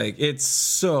 right? Like it's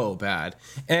so bad.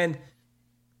 And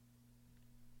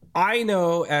I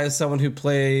know as someone who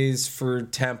plays for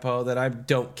tempo that I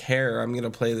don't care. I'm going to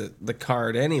play the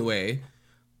card anyway,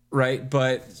 right?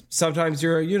 But sometimes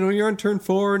you're on turn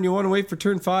 4 and you want to wait for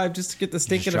turn 5 just to get the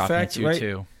stinking effect, right?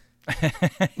 Too.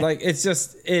 Like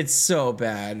it's so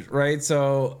bad, right?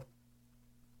 So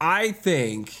I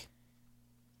think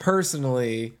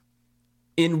personally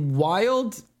in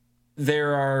Wild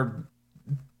so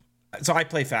I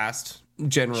play fast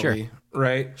generally,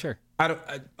 right? Sure. I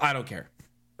don't care.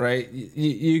 Right,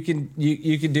 you can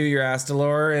do your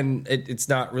Astalor, and it's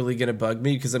not really gonna bug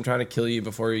me because I'm trying to kill you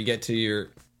before you get to your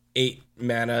 8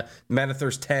 mana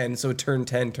Thirst 10, so turn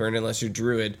 10 unless you're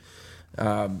Druid,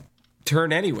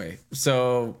 turn anyway.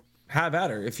 So have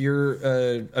at her. If you're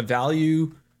a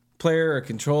value player, a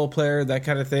control player, that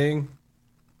kind of thing,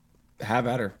 have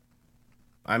at her.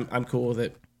 I'm cool with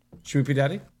it. Shmoopy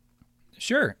Daddy.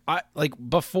 Sure. I like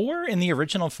before in the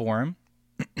original form.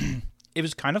 It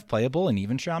was kind of playable in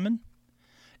Even Shaman.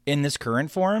 In this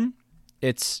current form,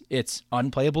 it's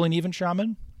unplayable in Even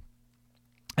Shaman.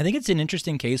 I think it's an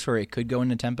interesting case where it could go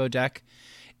in a tempo deck.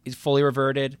 It's fully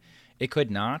reverted. It could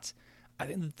not. I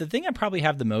think the thing I probably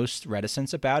have the most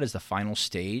reticence about is the final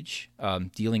stage,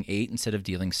 dealing 8 instead of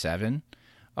dealing 7.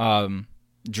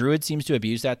 Druid seems to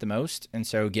abuse that the most, and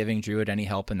so giving Druid any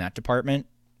help in that department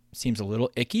seems a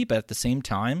little icky, but at the same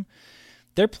time,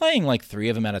 they're playing like 3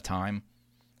 of them at a time.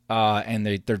 And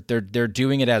they're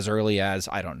doing it as early as,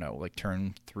 I don't know, like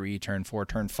turn 3, turn 4,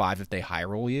 turn 5 if they high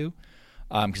roll you,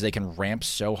 because they can ramp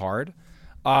so hard.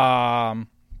 I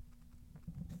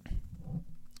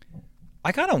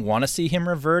kind of want to see him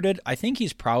reverted. I think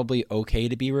he's probably okay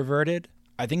to be reverted.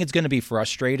 I think it's going to be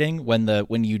frustrating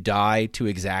when you die to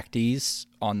Exacties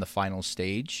on the final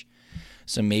stage.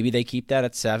 So maybe they keep that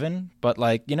at 7. But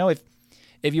like,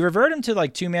 if you revert him to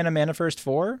like 2 mana first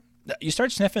 4. You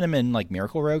start sniffing him in like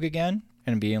Miracle Rogue again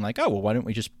and being like, oh, well, why don't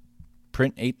we just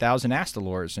print 8,000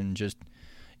 Astalors and just,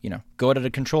 go to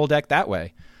the control deck that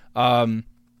way. I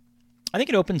think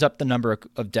it opens up the number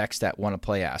of decks that want to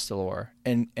play Astalor.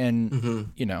 And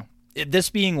this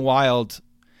being Wild,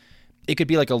 it could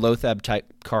be like a Loatheb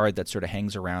type card that sort of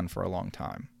hangs around for a long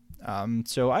time.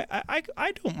 So I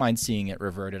don't mind seeing it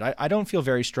reverted. I don't feel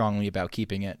very strongly about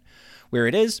keeping it where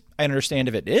it is. I understand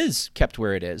if it is kept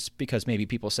where it is because maybe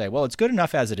people say, well, it's good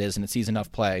enough as it is and it sees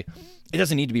enough play. It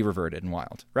doesn't need to be reverted in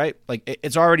Wild, right? Like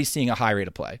it's already seeing a high rate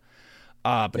of play.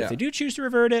 But if they do choose to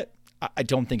revert it, I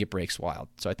don't think it breaks Wild.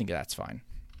 So I think that's fine.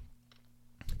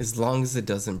 As long as it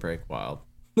doesn't break Wild.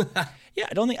 Yeah,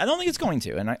 I don't think it's going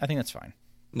to, and I think that's fine.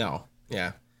 No.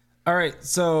 Yeah. All right.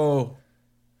 So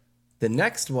the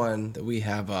next one that we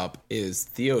have up is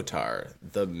Theotar,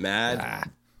 the Mad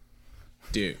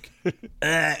Duke.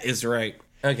 Is right.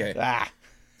 Okay.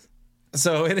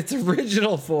 So in its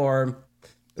original form,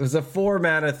 it was a 4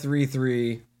 mana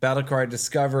 3/3 battle card.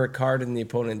 Discover a card in the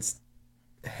opponent's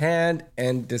hand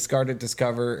and discard it.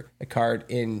 Discover a card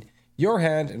in your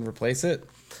hand and replace it.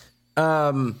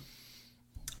 I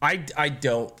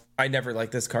never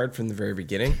liked this card from the very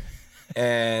beginning.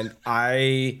 And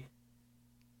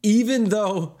even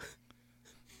though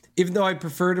I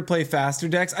prefer to play faster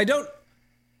decks, I don't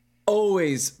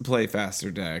always play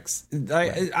faster decks.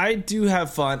 I do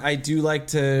have fun. I do like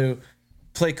to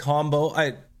play combo.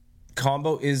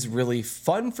 Combo is really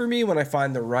fun for me when I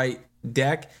find the right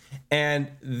deck, and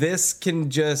this can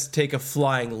just take a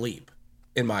flying leap,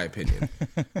 in my opinion.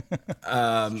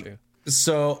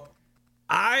 So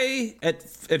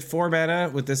at 4 mana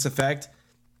with this effect,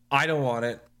 I don't want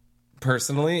it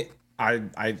personally. I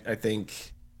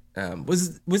think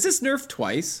was this nerfed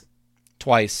twice?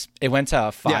 Twice. It went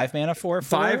to 5 mana 4/4,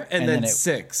 5 and then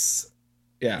 6.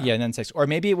 Yeah, and then 6, or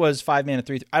maybe it was 5 mana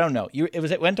 3. I don't know.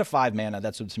 It went to 5 mana.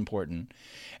 That's what's important,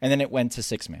 and then it went to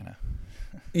 6 mana.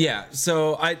 Yeah.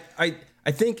 So I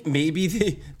think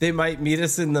maybe they might meet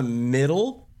us in the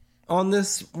middle on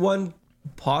this one,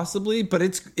 possibly. But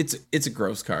it's a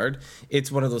gross card.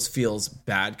 It's one of those feels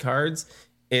bad cards.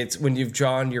 It's when you've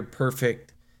drawn your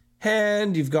perfect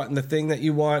hand, you've gotten the thing that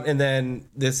you want, and then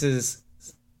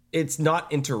it's not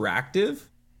interactive,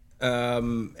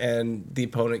 and the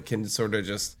opponent can sort of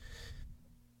just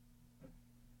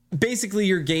basically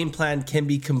your game plan can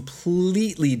be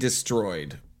completely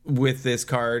destroyed with this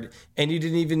card, and you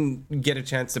didn't even get a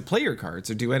chance to play your cards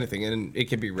or do anything, and it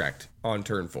can be wrecked on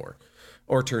turn 4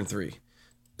 or turn 3.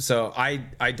 So I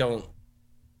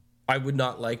would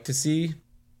not like to see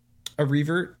a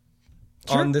revert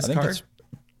on this card.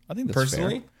 I think that's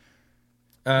personally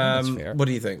fair. What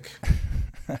do you think?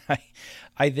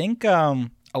 I think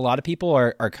a lot of people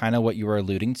are kind of what you were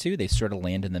alluding to. They sort of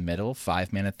land in the middle.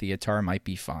 5-mana Theotar might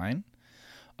be fine.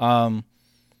 When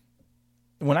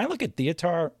I look at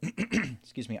Theotar,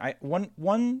 excuse me,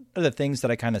 one of the things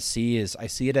that I kind of see is I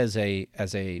see it as a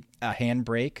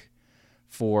handbrake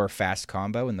for fast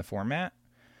combo in the format.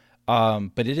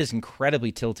 But it is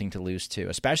incredibly tilting to lose to,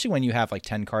 especially when you have like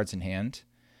 10 cards in hand.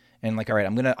 And like, all right,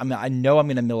 I know I'm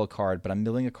gonna mill a card, but I'm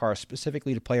milling a card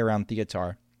specifically to play around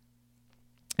Theotar.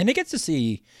 And it gets to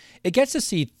see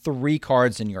 3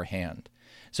 cards in your hand.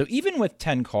 So even with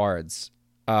 10 cards,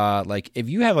 like if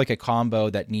you have like a combo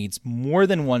that needs more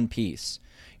than one piece,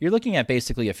 you're looking at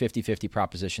basically a 50-50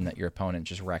 proposition that your opponent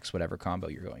just wrecks whatever combo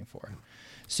you're going for.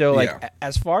 So like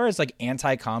as far as like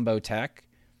anti-combo tech,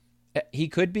 he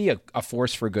could be a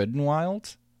force for good in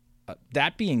Wild.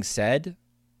 That being said,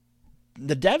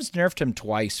 the devs nerfed him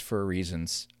twice for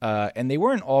reasons. And they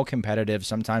weren't all competitive.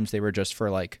 Sometimes they were just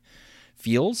for like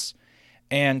feels.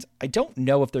 And I don't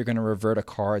know if they're going to revert a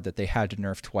card that they had to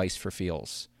nerf twice for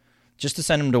feels, just to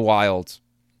send him to Wild,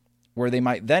 where they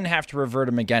might then have to revert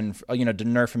him again, to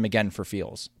nerf him again for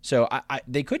feels. So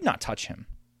they could not touch him.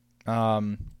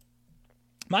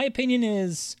 My opinion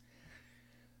is,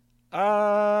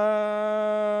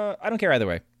 I don't care either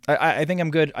way. I think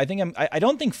I'm good. I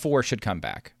don't think 4 should come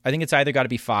back. I think it's either got to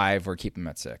be 5 or keep him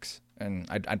at 6, and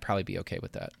I'd probably be okay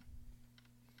with that.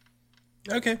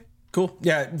 Okay, cool.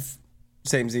 Yeah,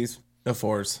 same Z's. No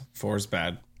 4s. 4's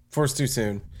bad. 4's too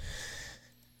soon.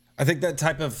 I think that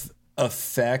type of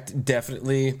effect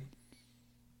definitely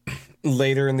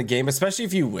later in the game, especially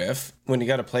if you whiff when you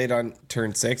got to play it on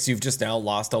turn 6, you've just now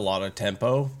lost a lot of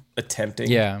tempo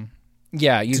attempting. Yeah,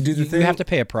 you have to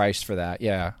pay a price for that.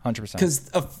 Yeah, 100%. Because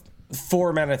a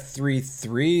 4-mana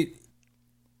 3/3,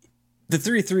 the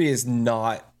 3/3 is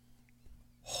not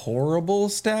horrible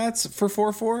stats for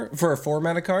 4/4 for a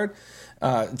 4-mana card.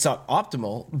 It's not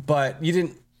optimal, but you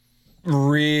didn't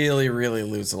really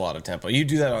lose a lot of tempo. You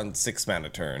do that on 6-mana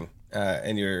turn,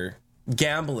 and you're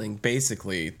gambling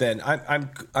basically. Then I'm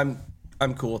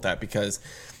cool with that, because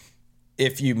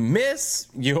if you miss,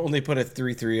 you only put a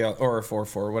 3/3 or a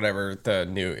 4/4, whatever the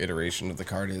new iteration of the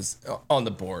card is, on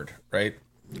the board, right?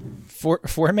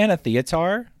 4-mana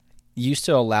Theotar used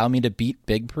to allow me to beat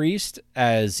Big Priest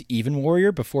as Even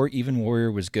Warrior before Even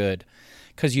Warrior was good,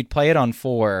 because you'd play it on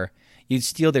 4, you'd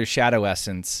steal their Shadow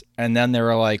Essence, and then they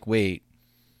were like, wait,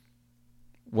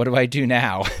 what do I do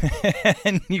now?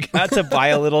 And you got to buy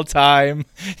a little time.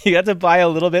 You got to buy a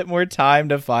little bit more time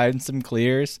to find some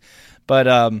clears.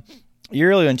 But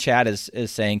Uriel in chat is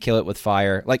saying kill it with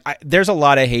fire. Like, there's a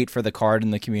lot of hate for the card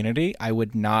in the community. I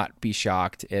would not be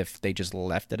shocked if they just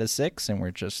left it a 6 and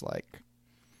we're just like,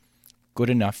 good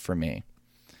enough for me.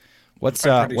 What's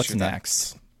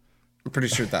next? I'm pretty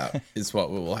sure that is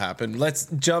what will happen. Let's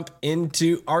jump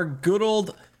into our good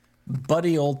old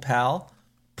buddy, old pal,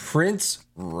 Prince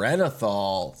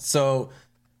Renathal. So,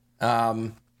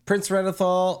 Prince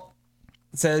Renathal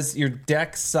says your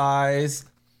deck size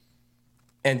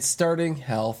and starting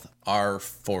health are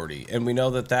 40. And we know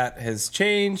that has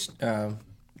changed to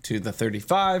the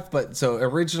 35. But so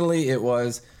originally it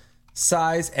was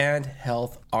size and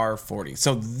health are 40.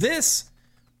 So this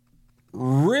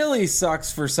really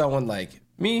sucks for someone like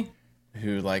me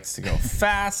who likes to go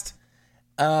fast.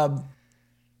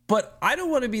 But I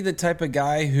don't want to be the type of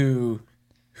guy who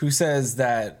says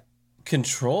that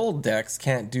control decks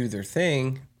can't do their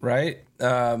thing, right?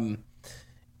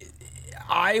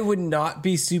 I would not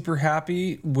be super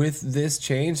happy with this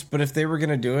change, but if they were going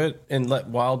to do it and let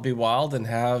Wild be Wild and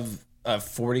have a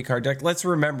 40 card deck, let's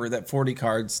remember that 40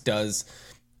 cards does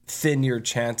thin your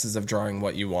chances of drawing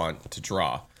what you want to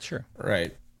draw. Sure.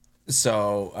 Right.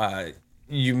 So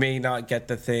you may not get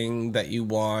the thing that you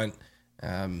want,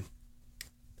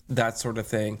 that sort of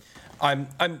thing. I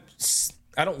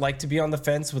don't like to be on the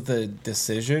fence with the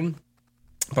decision,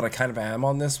 but I kind of am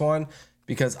on this one,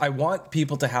 because I want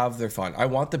people to have their fun. I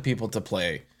want the people to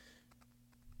play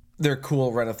their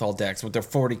cool Renathal decks with their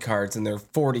 40 cards and their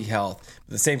 40 health. At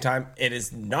the same time, it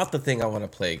is not the thing I want to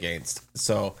play against.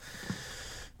 So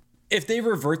if they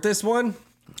revert this one,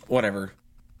 whatever.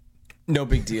 No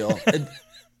big deal.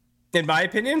 In my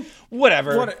opinion,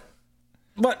 whatever.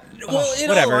 But in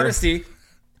all honesty,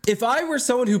 if I were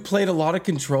someone who played a lot of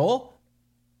control,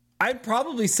 I'd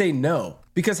probably say no.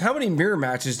 Because how many mirror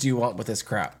matches do you want with this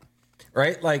crap?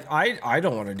 Right? Like, I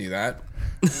don't want to do that.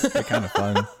 They're kind of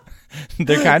fun.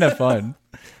 They're kind of fun.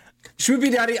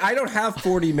 Shwoopy Daddy, I don't have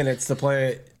 40 minutes to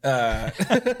play a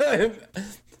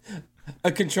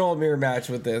control mirror match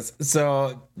with this.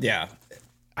 So, yeah.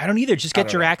 I don't either. Just get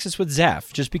Jiraxis with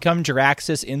Zeph. Just become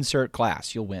Jiraxis, insert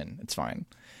class. You'll win. It's fine.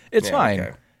 It's fine.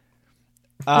 Okay.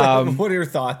 What are your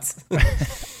thoughts?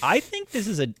 I think this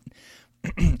is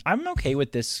I'm okay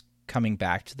with this coming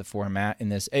back to the format in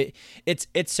this.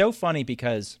 It's so funny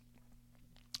because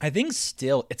I think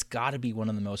still it's got to be one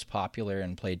of the most popular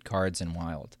and played cards in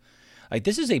Wild. Like,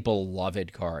 this is a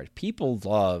beloved card. People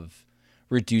love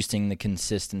reducing the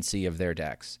consistency of their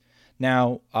decks.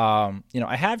 Now,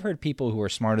 I have heard people who are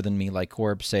smarter than me, like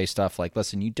Corb, say stuff like,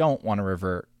 listen, you don't want to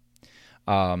revert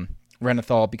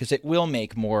Renathal because it will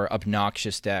make more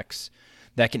obnoxious decks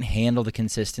that can handle the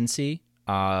consistency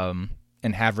and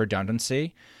have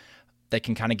redundancy, that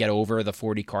can kind of get over the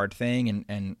 40 card thing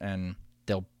and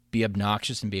they'll be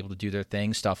obnoxious and be able to do their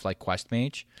thing, stuff like Quest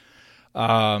Mage.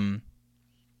 But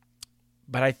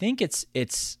I think it's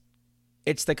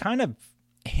the kind of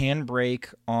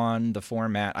handbrake on the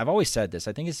format. I've always said this.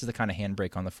 I think this is the kind of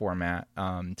handbrake on the format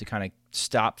to kind of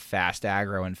stop fast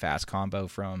aggro and fast combo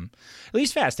from, at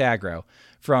least fast aggro,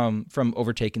 from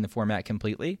overtaking the format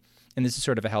completely. And this is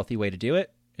sort of a healthy way to do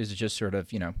it, is to just sort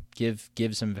of,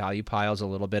 give some value piles a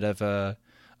little bit of a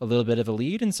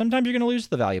lead. And sometimes you're going to lose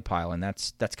the value pile, and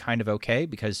that's kind of okay,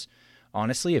 because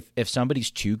honestly, if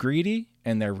somebody's too greedy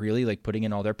and they're really like putting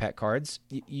in all their pet cards,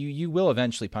 you will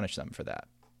eventually punish them for that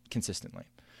consistently.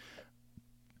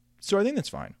 So I think that's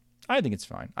fine. I think it's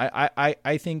fine.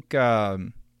 I think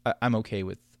I'm okay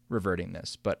with reverting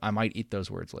this, but I might eat those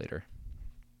words later.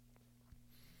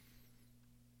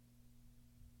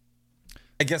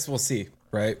 I guess we'll see,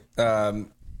 right?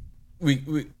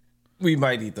 We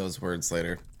might eat those words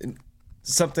later.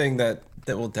 Something that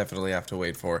we'll definitely have to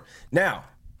wait for. Now,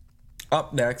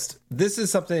 up next, this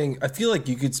is something I feel like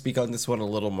you could speak on this one a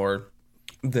little more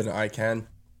than I can,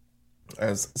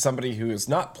 as somebody who has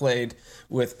not played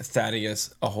with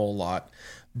Thaddeus a whole lot.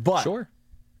 But sure,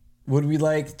 would we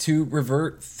like to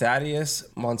revert Thaddeus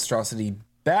Monstrosity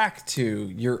back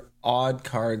to your odd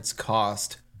cards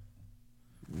cost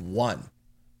 1?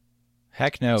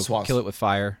 Heck no. Swaps. Kill it with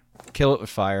fire. Kill it with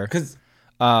fire. Because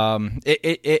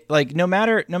it like no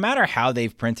matter how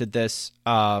they've printed this,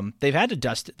 they've had to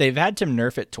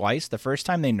nerf it twice. The first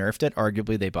time they nerfed it,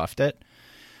 arguably they buffed it.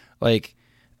 Like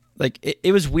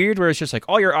it was weird where it's just like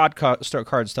all your odd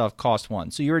card stuff cost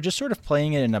 1. So you were just sort of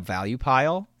playing it in a value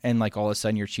pile, and like all of a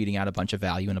sudden you're cheating out a bunch of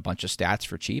value and a bunch of stats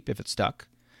for cheap if it's stuck.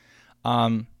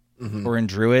 Or in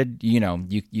Druid,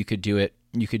 you could do it.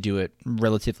 You could do it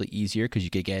relatively easier because you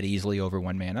could get easily over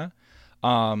 1 mana.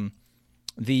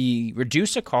 The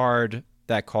reduce a card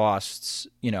that costs,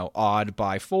 odd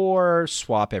by 4,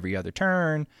 swap every other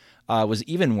turn, was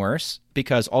even worse,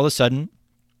 because all of a sudden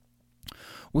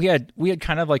we had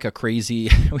kind of like a crazy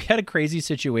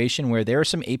situation where there were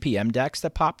some APM decks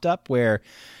that popped up where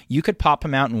you could pop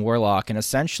them out in Warlock, and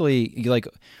essentially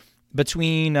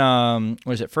between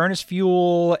Furnace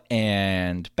Fuel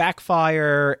and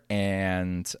Backfire,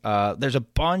 and there's a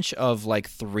bunch of like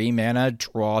 3 mana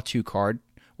draw 2 card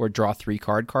or draw 3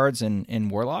 cards in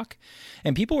Warlock,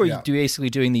 and people were basically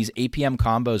doing these APM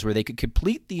combos where they could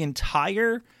complete the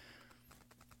entire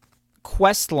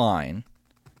quest line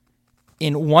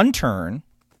in 1 turn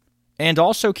and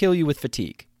also kill you with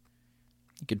fatigue.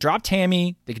 You could drop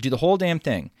Tammy, they could do the whole damn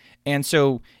thing, and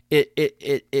so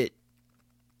it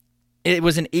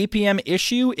was an APM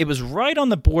issue. It was right on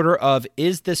the border of,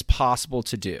 is this possible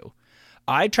to do?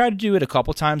 I tried to do it a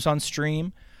couple times on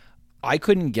stream. I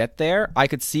couldn't get there. I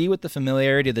could see with the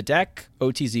familiarity of the deck.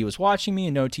 OTZ was watching me,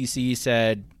 and OTC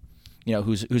said,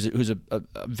 who's a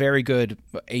very good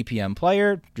APM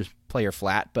player, just player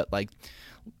flat, but like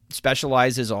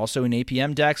specializes also in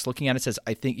APM decks. Looking at it, says,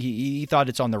 I think he thought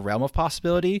it's on the realm of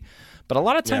possibility, but a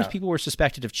lot of times people were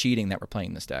suspected of cheating that were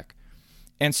playing this deck.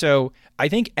 And so I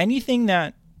think anything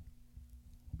that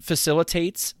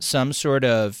facilitates some sort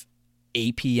of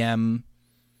APM,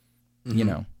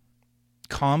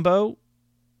 combo,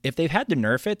 if they've had to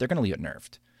nerf it, they're going to leave it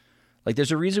nerfed. Like,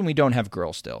 there's a reason we don't have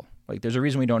Girl still. Like, there's a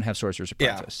reason we don't have Sorcerer's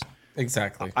Apprentice. Yeah,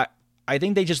 exactly. I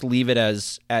think they just leave it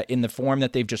as in the form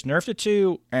that they've just nerfed it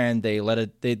to, and they let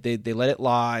it they let it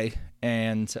lie,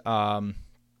 and and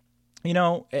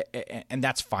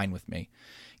that's fine with me.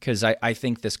 Because I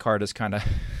think this card is kind of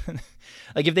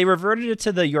like, if they reverted it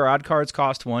to your odd cards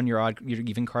cost 1, your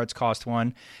even cards cost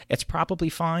 1, it's probably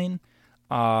fine.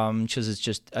 Because it's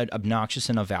just obnoxious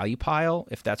in a value pile,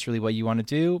 if that's really what you want to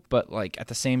do. But like at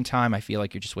the same time, I feel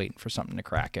like you're just waiting for something to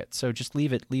crack it. So just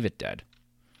leave it dead.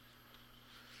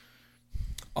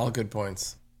 All good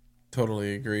points.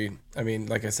 Totally agree. I mean,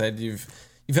 like I said, you've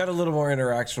had a little more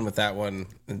interaction with that one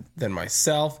than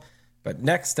myself. But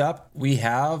next up, we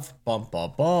have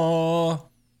the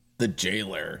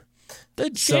Jailer. The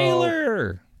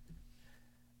Jailer! So,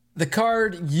 the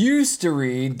card used to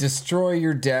read, destroy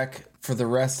your deck for the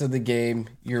rest of the game,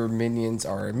 your minions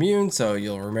are immune, so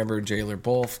you'll remember Jailer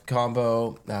Bolf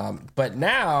combo. But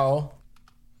now,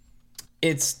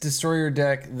 it's destroy your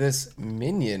deck. This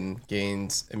minion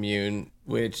gains immune,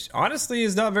 which honestly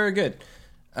is not very good.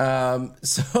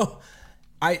 So,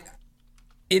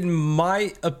 in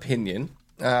my opinion,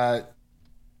 the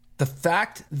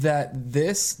fact that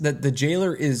the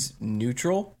Jailer is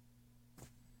neutral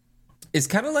is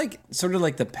kind of like sort of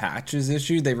like the patches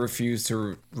issue. They refuse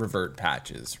to revert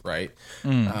patches, right?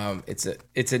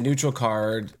 It's a neutral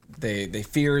card. They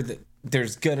fear that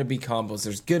there's gonna be combos,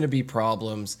 there's gonna be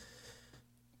problems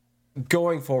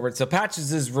going forward. So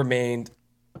patches has remained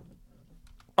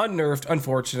unnerved.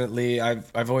 Unfortunately,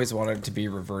 I've always wanted it to be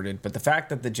reverted, but the fact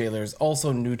that the Jailer is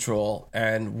also neutral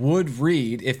and would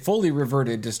read, if fully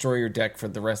reverted, destroy your deck for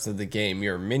the rest of the game,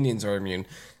 your minions are immune,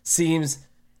 seems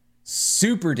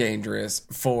super dangerous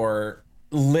for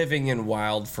living in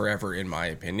Wild forever, in my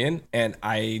opinion. And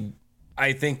I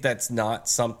think that's not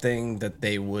something that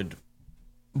they would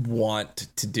want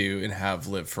to do and have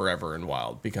live forever in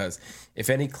Wild, because if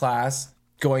any class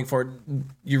going forward,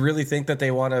 you really think that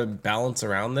they want to balance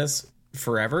around this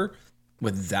forever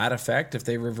with that effect if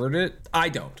they revert it? I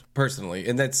don't, personally,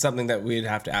 and that's something that we'd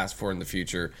have to ask for in the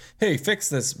future. Hey, fix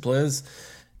this, Blizz.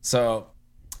 So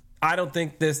I don't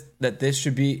think this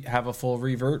should have a full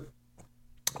revert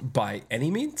by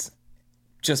any means,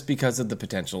 just because of the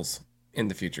potentials in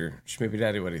the future. Schmoopy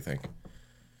Daddy, what do you think?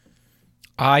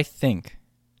 I think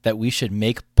that we should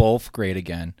make Bolf great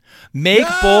again. Make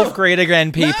Bolf great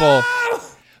again, people. No!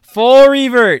 Full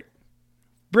revert.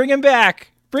 Bring him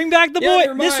back. Bring back the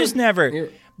boy.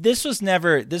 This was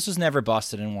never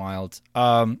busted in Wild.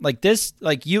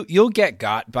 You'll get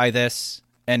got by this,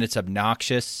 and it's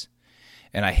obnoxious.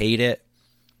 And I hate it,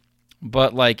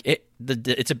 but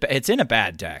it's in a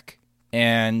bad deck,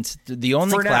 and the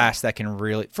only class that can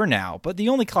really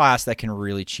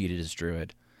cheat it is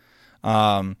Druid.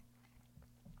 I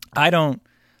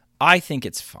think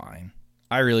it's fine.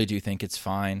 I really do think it's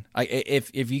fine.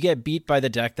 If you get beat by the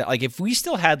deck that, like, if we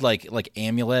still had like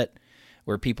Amulet,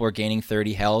 where people are gaining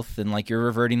 30 health and like you're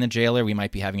reverting the Jailer, we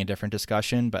might be having a different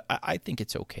discussion. But I think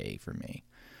it's okay for me.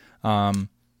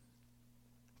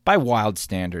 By Wild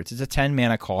standards, it's a 10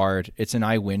 mana card. It's an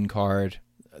I win card.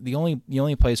 The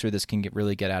only place where this can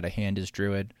really get out of hand is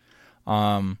Druid.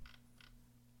 I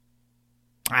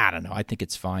don't know. I think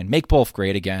it's fine. Make Bolf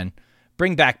great again.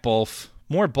 Bring back Bolf.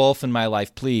 More Bolf in my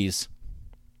life, please.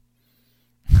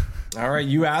 All right,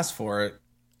 you asked for it.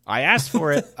 I asked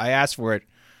for it.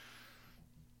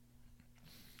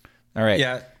 All right.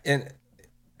 Yeah,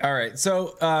 all right.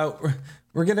 So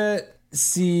we're gonna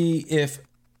see if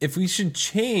we should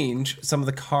change some of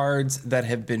the cards that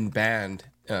have been banned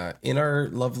in our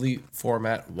lovely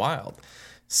format Wild.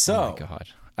 So, oh my God,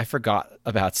 I forgot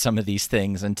about some of these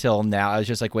things until now. I was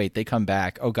just like, wait, they come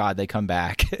back. Oh God, they come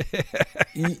back.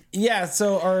 Yeah,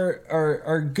 so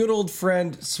our good old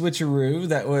friend Switcheroo,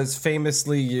 that was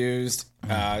famously used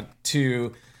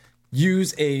to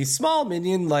use a small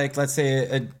minion, like let's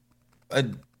say a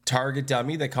target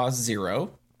dummy that costs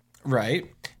 0, right?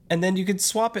 And then you could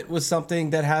swap it with something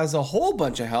that has a whole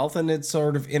bunch of health, and it's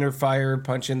sort of inner fire,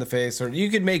 punch in the face, or you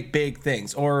could make big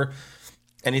things, or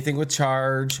anything with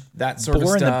charge, that sort of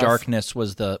stuff. Boar in the Darkness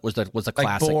was a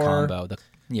classic combo.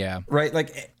 Right,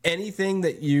 like anything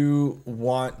that you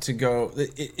want to go.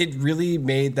 It really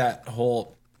made that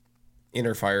whole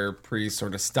inner fire priest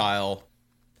sort of style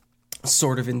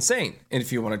sort of insane. And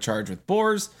if you want to charge with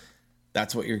boars,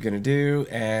 that's what you're going to do,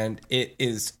 and it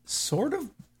is sort of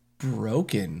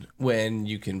broken when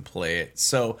you can play it.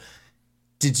 So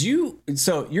you're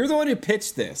the one who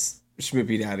pitched this,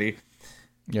 Schmoopy Daddy.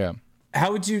 Yeah.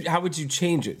 How would you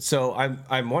change it? So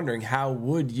I'm wondering, how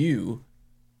would you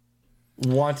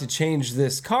want to change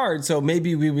this card? So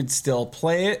maybe we would still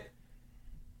play it,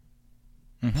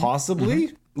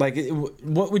 possibly. Like,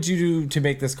 what would you do to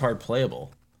make this card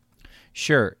playable?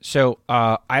 Sure. So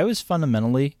I was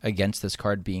fundamentally against this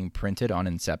card being printed on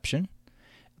Inception.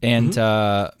 And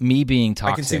me being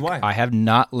toxic, I can see why. I have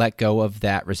not let go of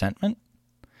that resentment.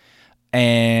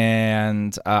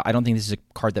 And I don't think this is a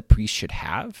card that Priest should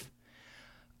have.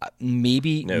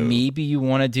 Maybe you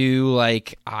want to do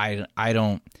like I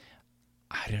don't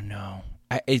know.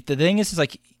 The thing is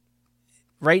like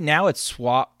right now it's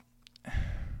swap.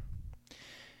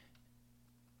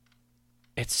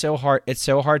 It's so hard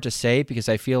to say, because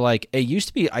I feel like it used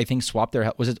to be, I think, swap their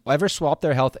health. Was it ever swap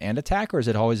their health and attack, or has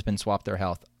it always been swap their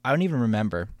health? I don't even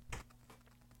remember.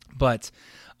 But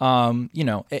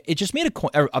it just made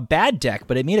a bad deck,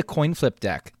 but it made a coin flip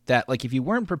deck that, like, if you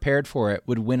weren't prepared for it,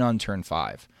 would win on turn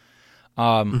 5,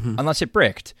 unless it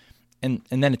bricked. and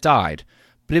then it died.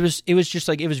 But it was just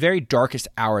like, it was very darkest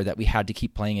hour that we had to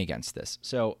keep playing against this.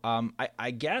 So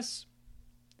I guess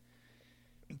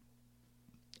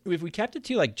if we kept it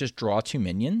to like just draw 2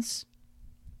 minions,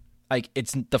 like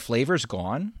the flavor's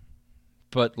gone,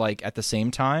 but like at the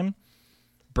same time,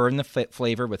 burn the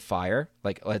flavor with fire.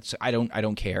 Like I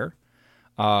don't care.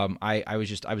 I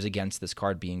was against this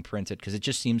card being printed because it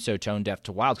just seems so tone deaf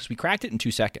to wild, because we cracked it in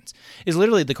 2 seconds. It's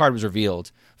literally, the card was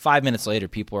revealed 5 minutes later.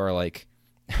 People are like,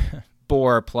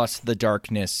 Boar plus the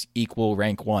darkness equal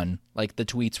rank 1. Like, the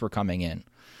tweets were coming in.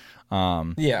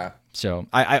 Yeah. So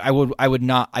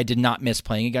I did not miss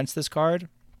playing against this card.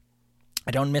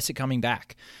 I don't miss it coming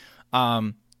back.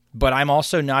 But I'm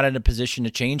also not in a position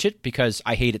to change it because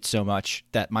I hate it so much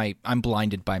that I'm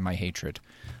blinded by my hatred.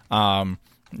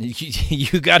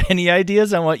 You got any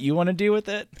ideas on what you want to do with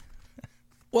it?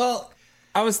 Well,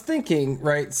 I was thinking,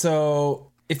 right,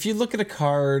 so if you look at a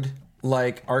card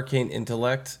like Arcane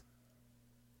Intellect,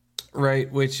 right,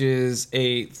 which is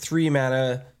a 3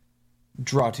 mana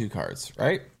draw 2 cards,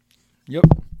 right? Yep.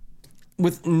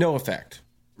 With no effect,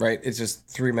 right? It's just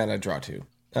 3 mana draw 2.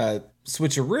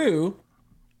 Switcheroo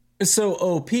is so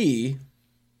OP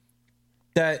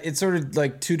that it sort of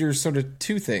like tutors sort of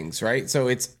 2 things, right? So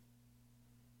it's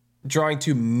drawing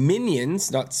 2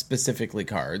 minions, not specifically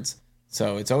cards.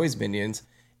 So it's always minions,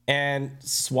 and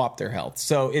swap their health.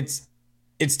 So it's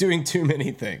doing too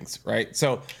many things, right?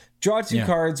 So draw 2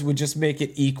 cards would just make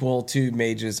it equal to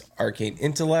Mage's Arcane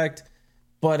Intellect.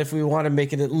 But if we want to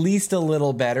make it at least a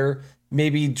little better,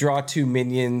 maybe draw 2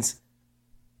 minions,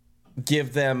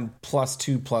 give them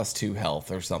 +2/+2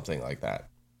 health or something like that.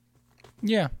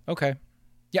 Yeah. Okay.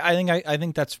 Yeah, I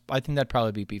think that'd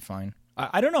probably be fine.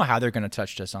 I don't know how they're going to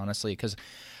touch this, honestly, because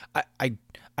I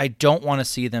don't want to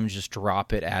see them just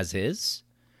drop it as is.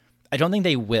 I don't think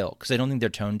they will, because I don't think they're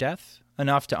tone deaf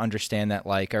enough to understand that.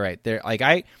 Like, all right, they're like,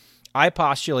 I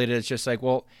postulated it's just like,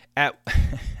 well, at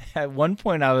one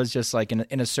point I was just like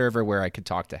in a server where I could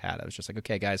talk to Hat. I was just like,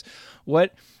 okay, guys,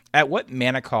 at what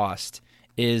mana cost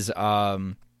is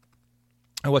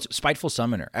what's Spiteful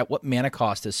Summoner? At what mana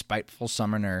cost is Spiteful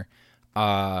Summoner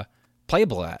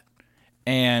playable at?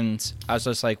 And I was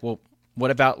just like, well, what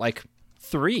about like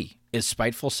 3? Is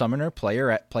Spiteful Summoner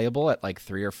playable at like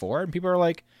 3 or 4? And people are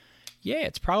like, yeah,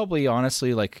 it's probably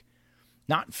honestly like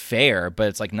not fair, but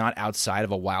it's like not outside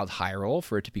of a wild high roll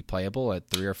for it to be playable at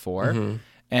 3 or 4. Mm-hmm.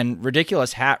 And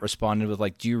Ridiculous Hat responded with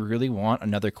like, do you really want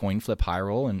another coin flip high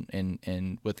roll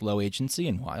and with low agency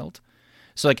and wild?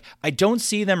 So like, I don't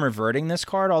see them reverting this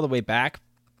card all the way back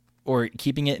or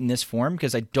keeping it in this form,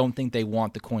 because I don't think they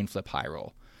want the coin flip high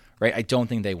roll. Right, I don't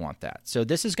think they want that. So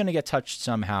this is going to get touched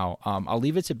somehow. I'll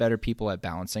leave it to better people at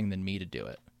balancing than me to do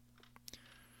it.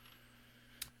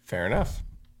 Fair enough.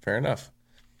 Fair enough.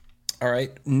 All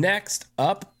right. Next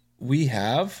up, we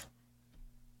have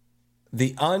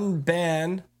the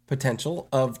unban potential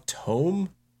of tome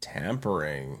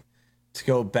tampering. To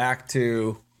go back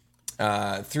to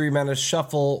 3 mana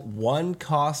shuffle 1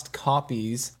 cost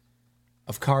copies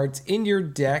of cards in your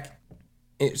deck.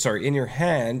 In your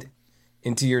hand.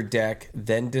 Into your deck,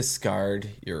 then discard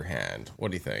your hand.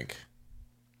 What do you think?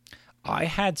 I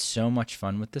had so much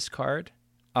fun with this card.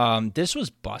 This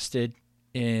was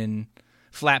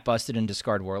flat busted in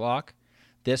Discard Warlock.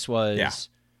 This was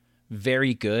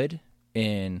very good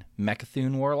in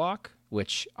Mechathune Warlock,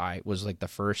 which was like the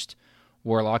first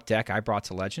Warlock deck I brought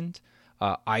to Legend.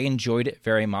 I enjoyed it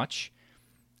very much.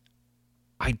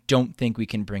 I don't think we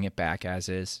can bring it back as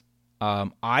is.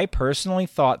 I personally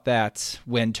thought that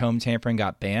when Tome Tampering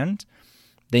got banned,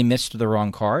 they missed the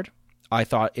wrong card. I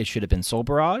thought it should have been Soul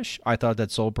Barrage. I thought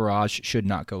that Soul Barrage should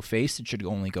not go face. It should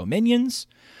only go minions.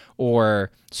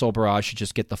 Or Soul Barrage should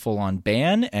just get the full-on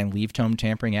ban and leave Tome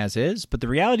Tampering as is. But the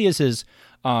reality is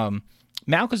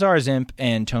Malchezaar's Imp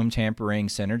and Tome Tampering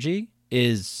synergy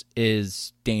is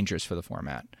dangerous for the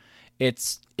format.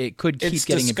 It could keep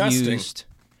getting disgusting. Abused.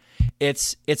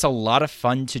 It's a lot of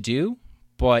fun to do.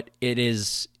 But it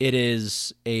is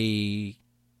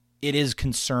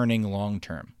concerning long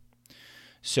term.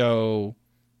 So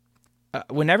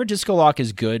whenever Disco Lock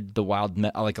is good, the wild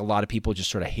like a lot of people just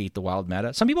sort of hate the wild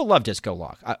meta. Some people love Disco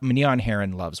Lock. Neon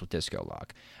Heron loves with Disco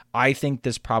Lock. I think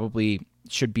this probably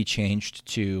should be changed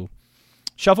to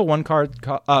shuffle 1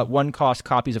 cost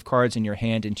copies of cards in your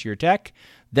hand into your deck,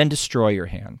 then destroy your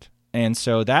hand. And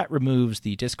so that removes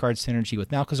the discard synergy with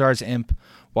Malchezaar's Imp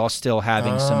while still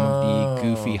having some of the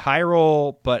goofy high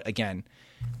roll. But again,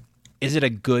 is it a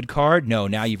good card? No,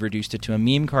 now you've reduced it to a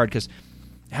meme card, because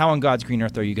how on God's green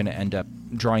earth are you going to end up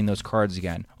drawing those cards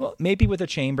again? Well, maybe with a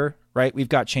Chamber, right? We've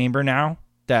got Chamber now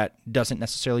that doesn't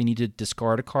necessarily need to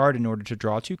discard a card in order to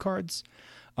draw 2 cards.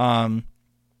 That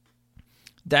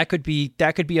could be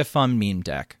a fun meme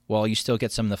deck. While you still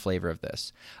get some of the flavor of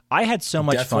this. I had so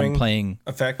much fun playing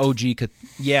effect. OG,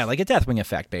 like a Deathwing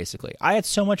effect, basically. I had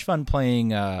so much fun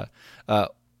playing OG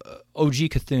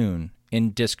Cthulhu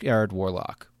in Discard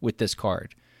Warlock with this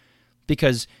card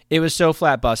because it was so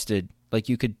flat busted. Like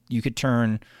you could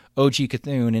turn OG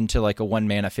Cthulhu into like a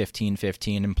 1-mana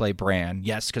 15/15 and play Bran.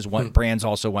 Yes, because Bran's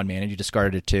also 1 mana. You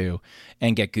discarded it too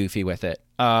and get goofy with it.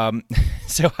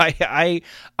 So I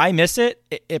miss it.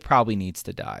 It probably needs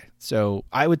to die. So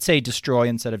I would say destroy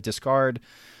instead of discard.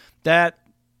 That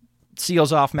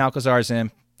seals off Malchezaar's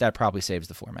Imp. That probably saves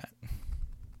the format.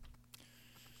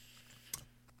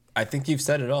 I think you've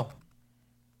said it all.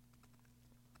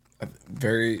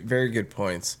 Very, very good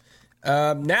points.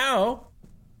 Now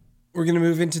we're going to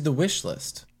move into the wish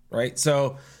list, right?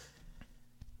 So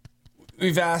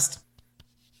we've asked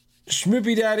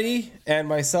Schmoopy Daddy and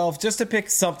myself just to pick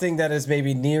something that is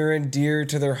maybe near and dear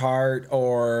to their heart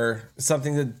or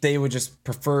something that they would just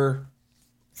prefer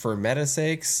for meta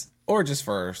sakes or just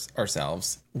for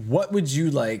ourselves. What would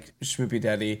you like, Schmoopy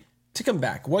Daddy, to come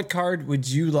back? What card would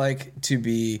you like to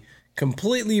be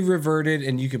completely reverted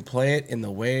and you can play it in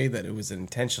the way that it was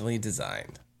intentionally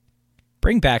designed?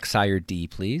 Bring back Sire D,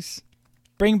 please.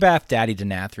 Bring back Daddy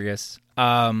Denathrius.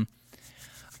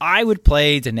 I would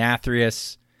play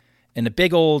Denathrius in the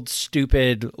big old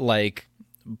stupid like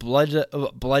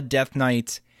blood death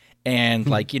knight, and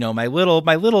like my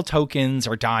little tokens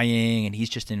are dying, and he's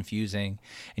just infusing,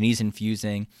 and he's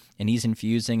infusing, and he's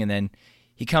infusing, and then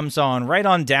he comes on right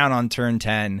on down on turn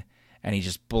 10, and he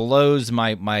just blows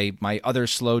my other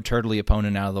slow turtley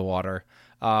opponent out of the water.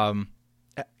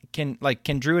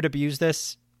 Can Druid abuse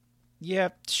this? Yeah,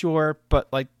 sure, but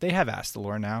like they have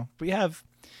Astalor now. We have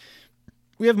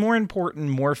more important,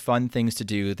 more fun things to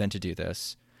do than to do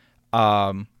this.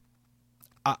 I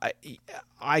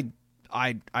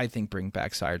think bring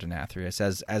back Sire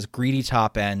Denathrius as greedy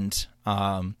top end,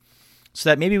 so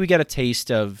that maybe we get a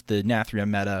taste of the Nathria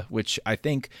meta, which I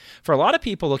think for a lot of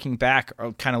people looking back,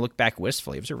 or kind of look back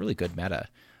wistfully, it was a really good meta.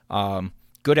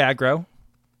 Good aggro.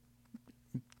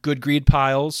 Good greed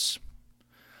piles,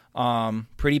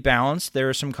 pretty balanced. There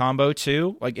was some combo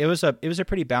too. Like it was a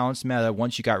pretty balanced meta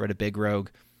once you got rid of Big Rogue.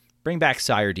 Bring back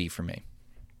Sire D for me.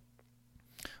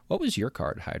 What was your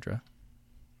card, Hydra?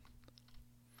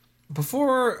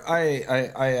 Before I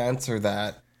answer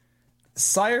that,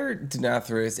 Sire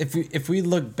Denathrius, if we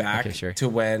look back to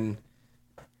when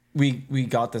we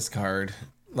got this card,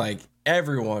 like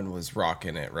everyone was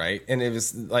rocking it, right? And it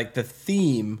was like the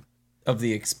theme of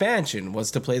the expansion was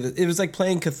to play it was like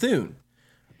playing Cthulhu,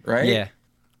 right? Yeah.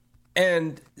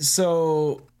 And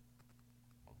so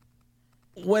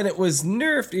when it was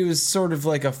nerfed, it was sort of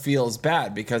like a feels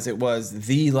bad because it was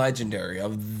the legendary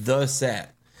of the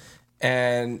set.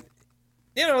 And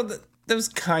that was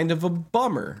kind of a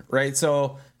bummer, right?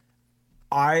 So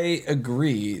I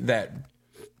agree that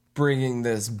bringing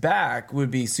this back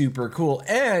would be super cool.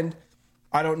 And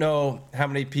I don't know how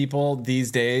many people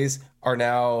these days are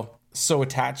now so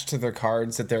attached to their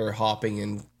cards that they're hopping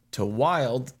into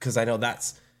Wild, because I know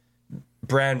that's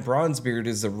Bran Bronzebeard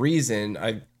is the reason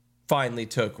I finally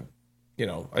took,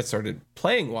 I started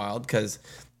playing Wild, because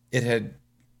it had,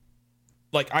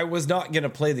 like, I was not going to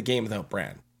play the game without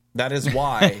Bran. That is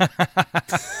why.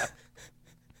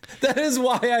 That is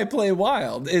why I play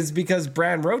Wild, is because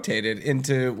Bran rotated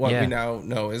into what we now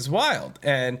know as Wild.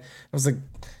 And I was like,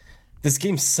 this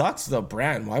game sucks without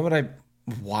Bran. Why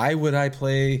would I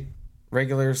play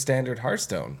regular standard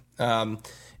Hearthstone?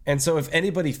 And so if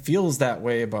anybody feels that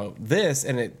way about this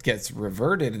and it gets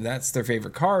reverted and that's their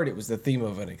favorite card, it was the theme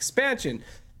of an expansion,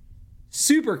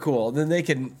 super cool. Then they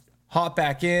can hop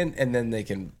back in and then they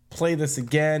can play this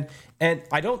again. And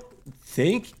I don't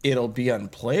think it'll be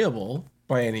unplayable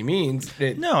by any means.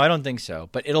 No, I don't think so.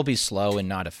 But it'll be slow and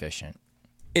not efficient.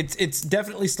 It's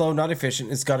definitely slow, not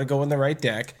efficient. It's got to go in the right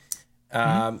deck.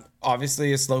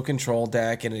 Obviously a slow control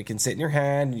deck, and it can sit in your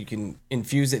hand. You can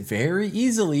infuse it very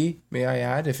easily, may I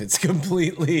add, if it's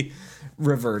completely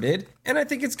reverted. And I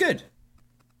think it's good.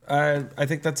 I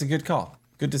think that's a good call.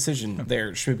 Good decision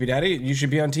there, Schmoopy Daddy. You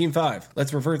should be on Team 5.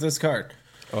 Let's revert this card.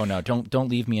 Oh no! Don't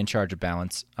leave me in charge of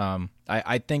balance.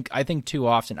 I think too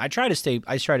often I try to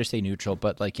stay neutral,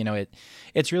 but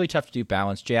it's really tough to do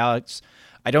balance. J. Alex,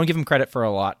 I don't give him credit for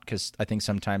a lot because I think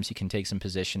sometimes he can take some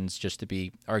positions just to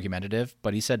be argumentative.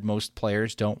 But he said most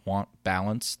players don't want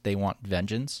balance; they want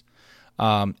vengeance.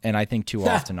 And I think too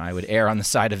often I would err on the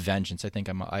side of vengeance. I think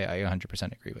I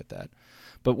 100% agree with that.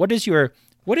 But what is your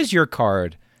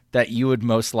card that you would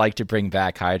most like to bring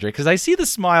back, Hydra? Because I see the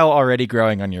smile already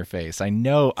growing on your face. I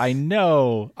know.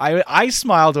 I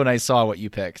smiled when I saw what you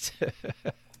picked.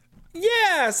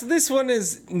 Yeah, so this one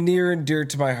is near and dear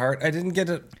to my heart. I didn't get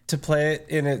to play it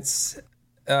in its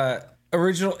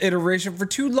original iteration for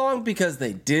too long because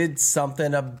they did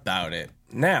something about it.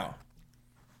 Now,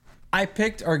 I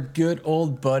picked our good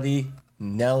old buddy,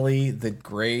 Nelly the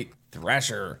Great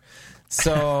Thresher.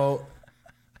 So,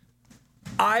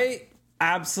 I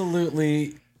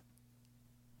absolutely,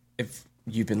 if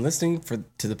you've been listening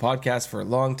to the podcast for a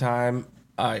long time,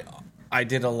 I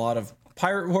did a lot of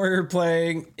Pirate Warrior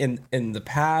playing in the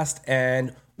past,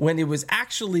 and when it was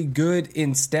actually good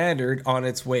in Standard on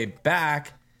its way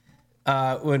back,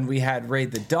 when we had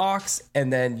Raid the Docks,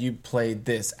 and then you played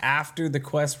this after the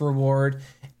quest reward,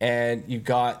 and you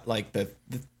got like the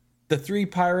 3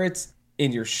 pirates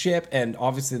in your ship, and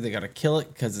obviously they got to kill it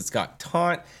because it's got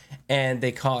taunt, and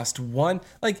they cost 1.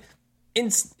 Like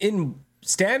in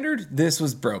Standard, this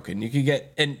was broken.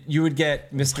 You would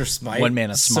get Mr. Smite 1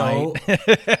 mana Smite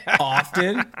so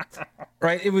often,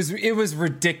 right? It was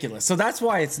ridiculous. So that's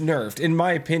why it's nerfed. In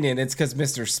my opinion, it's because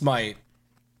Mr. Smite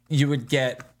you would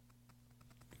get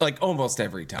like almost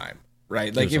every time,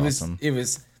 right? Like it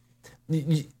was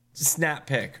snap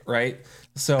pick, right?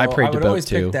 So I would always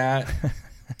pick that.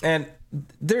 And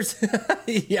there's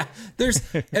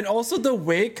and also the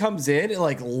way it comes in, it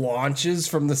like launches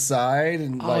from the side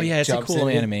and it's a cool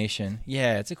in. animation.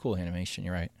 Yeah, it's a cool animation.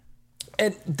 You're right.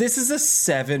 And this is a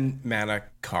 7 mana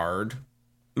card,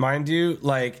 mind you,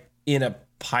 like in a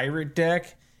pirate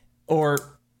deck or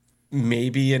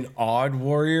maybe an odd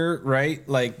warrior, right?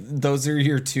 Like those are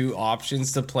your 2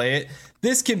 options to play it.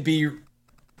 This can be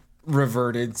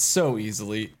reverted so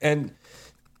easily. And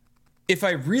if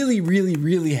I really, really,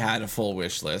 really had a full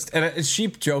wish list, and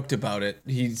Sheep joked about it,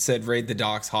 he said raid the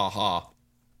docks, ha ha.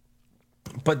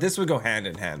 But this would go hand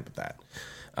in hand with that.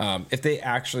 If they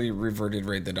actually reverted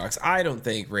raid the docks, I don't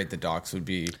think raid the docks would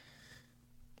be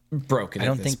broken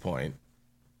at this point.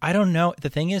 I don't know. The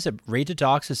thing is, raid the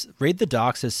docks is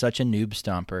such a noob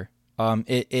stomper.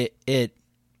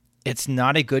 It's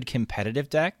not a good competitive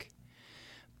deck,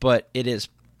 but it is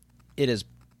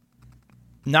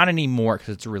not anymore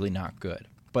because it's really not good.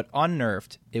 But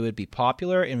unnerfed, it would be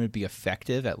popular and would be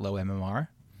effective at low MMR.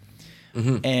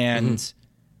 Mm-hmm. And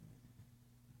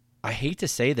I hate to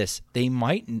say this, they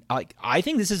might I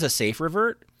think this is a safe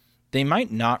revert. They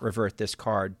might not revert this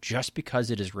card just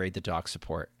because it is raid the dock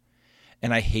support.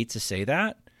 And I hate to say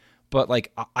that, but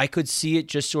like I could see it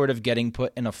just sort of getting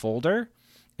put in a folder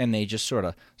and they just sort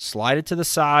of slide it to the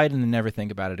side and then never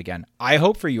think about it again. I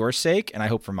hope for your sake, and I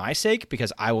hope for my sake,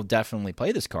 because I will definitely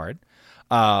play this card.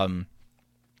 If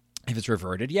it's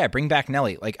reverted, yeah, bring back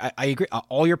Nelly. Like, I agree.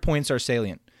 All your points are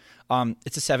salient.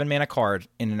 It's a 7 mana card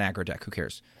in an aggro deck. Who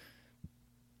cares?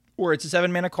 Or it's a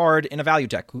 7 mana card in a value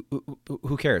deck.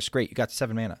 Who cares? Great, you got the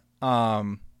 7 mana.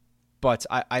 But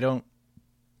I don't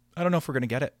know if we're gonna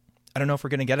get it. I don't know if we're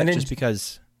gonna get it just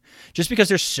because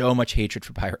there's so much hatred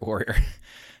for Pirate Warrior.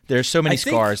 There's so many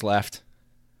scars left.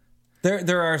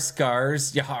 There are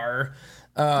scars, yar.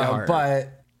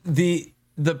 But the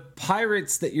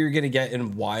pirates that you're gonna get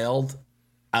in Wild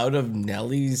out of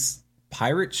Nelly's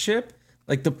pirate ship,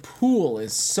 like the pool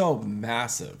is so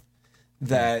massive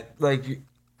that like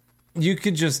you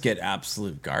could just get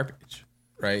absolute garbage,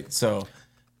 right? So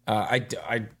I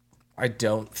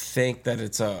don't think that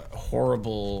it's a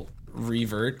horrible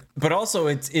revert, but also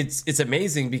it's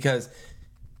amazing because,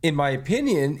 in my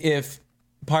opinion, if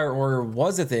Pirate Warrior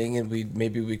was a thing and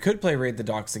we could play Raid the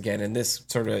Docks again, and this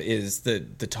sort of is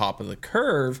the top of the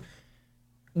curve,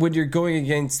 when you're going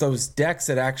against those decks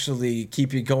that actually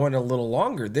keep you going a little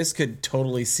longer, this could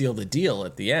totally seal the deal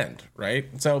at the end, right?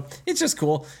 So it's just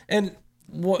cool. And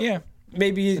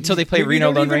maybe until they play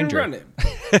Reno Lone Ranger.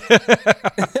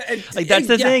 Like that's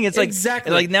the thing. It's like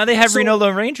exactly like now they have Reno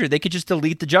Lone Ranger. They could just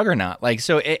delete the Juggernaut. Like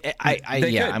so.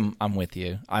 I'm with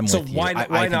you. So why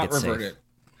not revert it?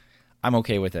 I'm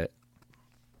okay with it.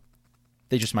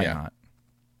 They just might not.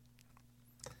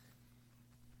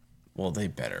 Well, they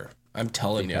better. I'm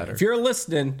telling you. If you're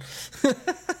listening.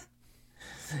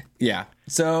 Yeah.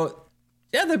 So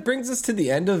yeah, that brings us to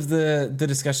the end of the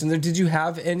discussion there. Did you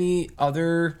have any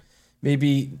other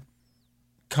maybe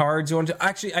cards you want to...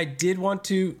 Actually, I did want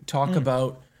to talk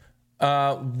about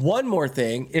one more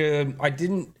thing. I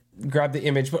didn't grab the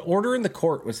image, but Order in the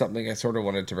Court was something I sort of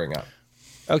wanted to bring up.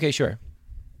 Okay, sure.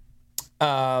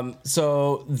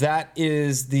 So that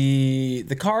is the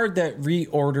card that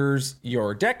reorders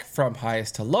your deck from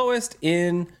highest to lowest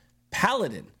in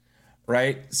Paladin,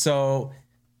 right? So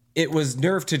it was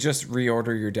nerfed to just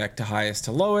reorder your deck to highest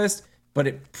to lowest. but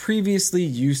it previously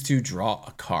used to draw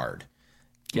a card.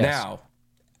 Yes. Now,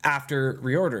 after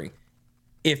reordering,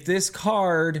 if this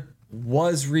card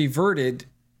was reverted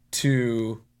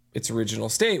to its original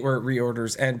state where it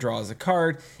reorders and draws a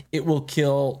card, it will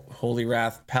kill Holy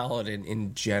Wrath Paladin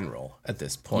in general at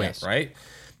this point, right?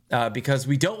 Because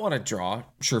we don't want to draw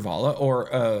Shirvala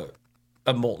or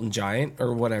a Molten Giant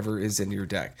or whatever is in your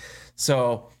deck.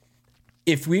 So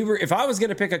if I was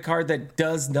going to pick a card that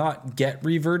does not get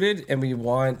reverted and we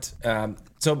want,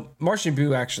 so Martian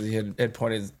Boo actually had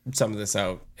pointed some of this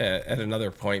out at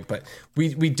another point, but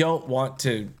we don't want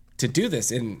to do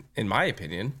this in my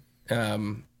opinion.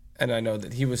 And I know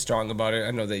that he was strong about it.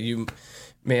 I know that you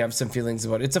may have some feelings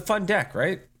about it. It's a fun deck,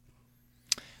 right?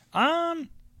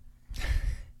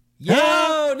 Yeah.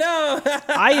 Oh, no.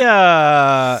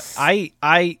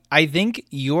 I think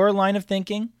your line of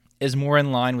thinking is more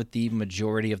in line with the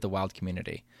majority of the Wild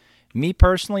community. Me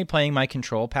personally, playing my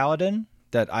Control Paladin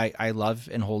that I love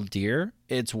and hold dear,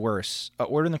 it's worse.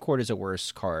 Order in the Court is a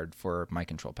worse card for my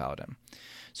Control Paladin.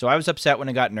 So I was upset when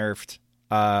it got nerfed.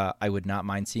 I would not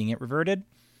mind seeing it reverted.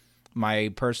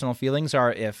 My personal feelings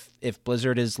are if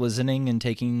Blizzard is listening and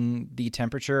taking the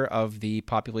temperature of the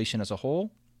population as a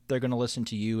whole, they're going to listen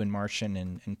to you and Martian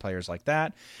and players like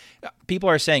that. People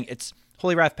are saying it's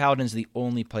Holy Wrath Paladin is the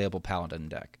only playable Paladin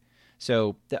deck.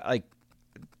 So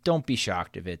don't be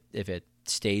shocked if it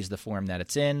stays the form that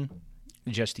it's in,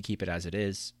 just to keep it as it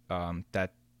is.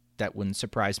 That wouldn't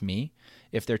surprise me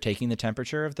if they're taking the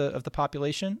temperature of the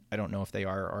population. I don't know if they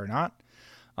are or not.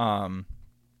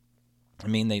 I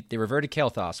mean, they reverted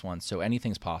Kael'thas once, so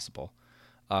anything's possible.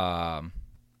 And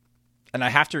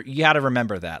you got to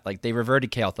remember that. Like, they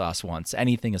reverted Kael'thas once.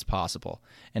 Anything is possible,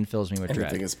 and fills me with dread.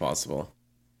 Anything is possible.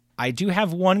 I do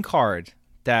have one card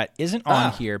that isn't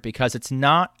on here because it's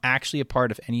not actually a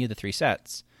part of any of the 3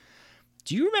 sets.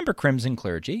 Do you remember Crimson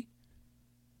Clergy?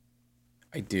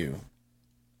 I do.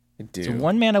 It's a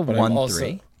 1 mana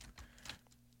 1/3.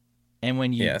 And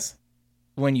when you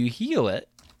heal it,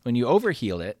 when you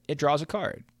overheal it, it draws a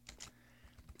card.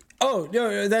 Oh,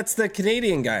 no, that's the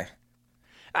Canadian guy.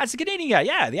 That's the Canadian guy,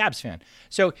 yeah, the Abs fan.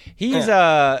 So he's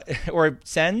or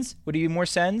Sens. Would he be more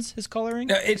Sens? His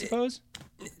coloring, I suppose.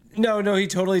 No, he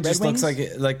totally Red just Wings?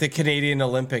 Looks like the Canadian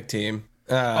Olympic team.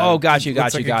 Got you.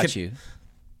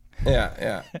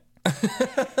 Yeah.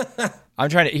 I'm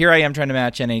trying to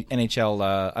match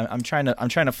NHL. I'm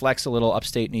trying to flex a little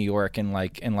upstate New York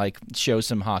and show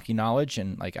some hockey knowledge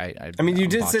and I mean, you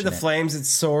did say the Flames. It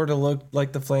sort of looked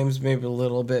like the Flames, maybe a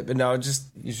little bit, but no,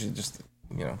 you should just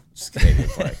Canadian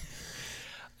flag.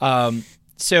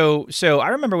 So I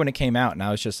remember when it came out, and I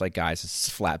was just like, guys, this is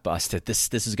flat busted. This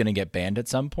is going to get banned at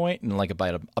some point, and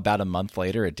about a month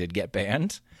later, it did get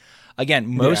banned.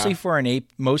 Again, mostly for an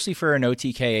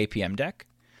OTK APM deck.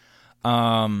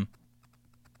 I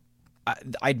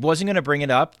wasn't going to bring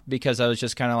it up because I was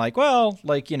just kind of like, well,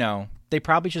 they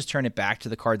probably just turn it back to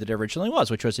the card that it originally was,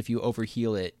 which was if you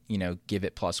overheal it, give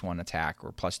it +1 attack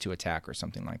or +2 attack or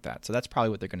something like that. So that's probably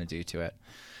what they're going to do to it.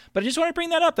 But I just want to bring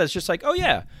that up. That's just like, oh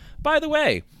yeah, by the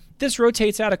way, this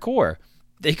rotates out of core.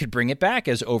 They could bring it back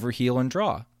as overheal and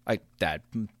draw like that.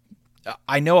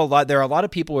 I know there are a lot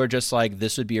of people who are just like,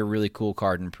 this would be a really cool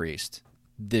card in Priest.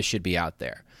 This should be out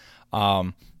there.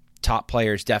 Top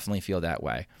players definitely feel that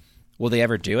way. Will they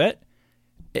ever do it?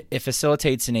 It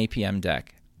facilitates an APM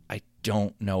deck. I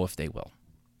don't know if they will.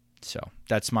 So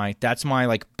that's my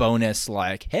bonus,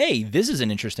 hey, this is an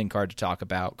interesting card to talk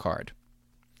about card.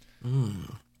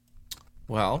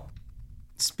 Well,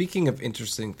 speaking of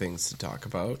interesting things to talk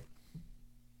about,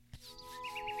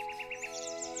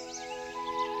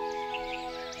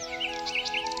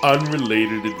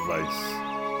 unrelated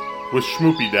advice with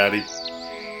Schmoopy Daddy.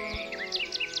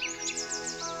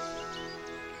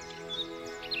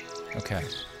 Okay.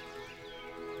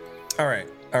 All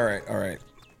right.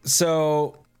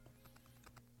 So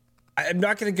I'm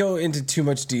not going to go into too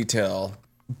much detail,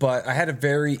 but I had a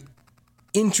very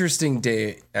interesting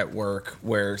day at work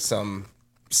where some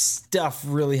stuff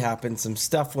really happened. Some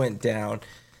stuff went down.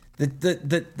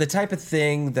 The type of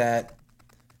thing that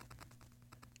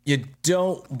you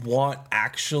don't want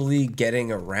actually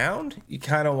getting around. You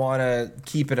kind of want to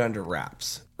keep it under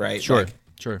wraps, right? Sure.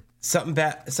 Something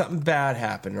bad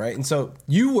happened, right? And so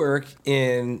you work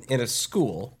in a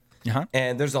school,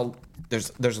 and there's a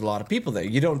lot of people there.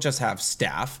 You don't just have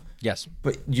staff, yes,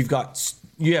 but you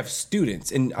have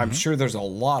students, and I'm sure there's a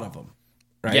lot of them,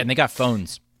 right? Yeah, and they got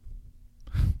phones,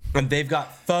 and they've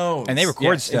got phones, and they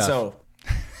record stuff.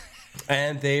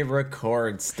 And they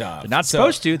record stuff. They're not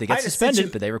supposed to. They get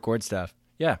suspended, but they record stuff.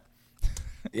 Yeah.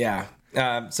 Yeah.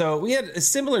 So we had a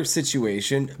similar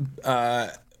situation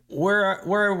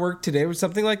where I work today, where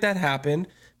something like that happened,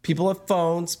 people have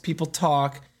phones, people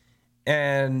talk,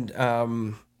 and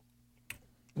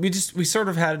we sort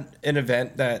of had an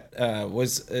event that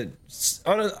was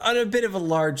on a bit of a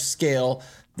large scale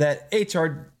that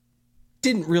HR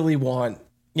didn't really want,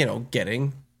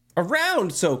 getting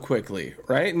around so quickly,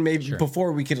 right? And maybe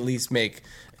before we could at least make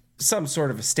some sort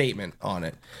of a statement on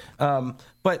it.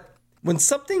 But when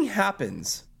something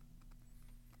happens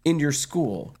in your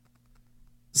school,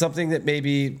 something that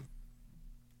maybe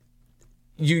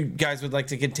you guys would like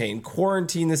to contain,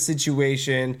 quarantine the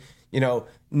situation,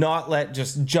 not let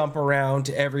just jump around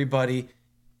to everybody.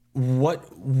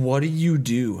 What do you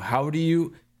do? How do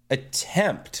you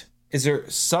attempt? Is there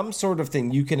some sort of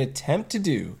thing you can attempt to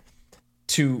do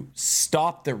to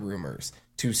stop the rumors,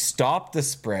 to stop the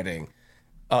spreading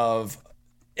of,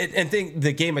 and think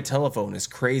the game of telephone is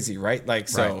crazy, right? Like,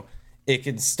 so right. It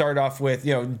could start off with,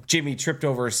 Jimmy tripped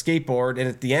over a skateboard, and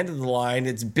at the end of the line,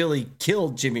 it's Billy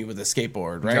killed Jimmy with a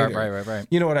skateboard, right? Right.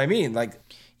 You know what I mean? Like,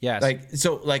 yes.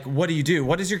 Like, what do you do?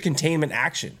 What is your containment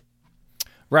action?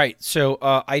 Right. So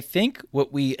I think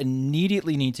what we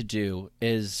immediately need to do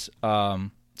is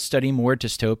study more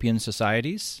dystopian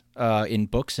societies in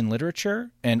books and literature,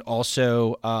 and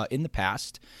also in the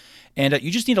past. And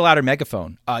you just need a louder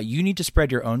megaphone. You need to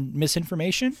spread your own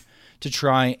misinformation to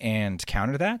try and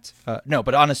counter that. No,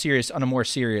 but on a more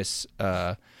serious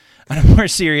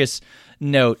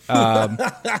note,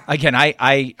 again,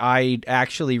 I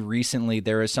actually recently,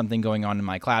 there is something going on in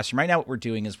my classroom right now. What we're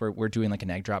doing is we're doing like an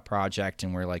egg drop project,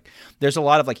 and we're like, there's a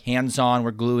lot of like hands-on.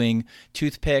 We're gluing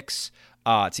toothpicks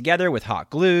together with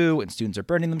hot glue, and students are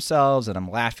burning themselves, and I'm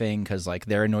laughing because like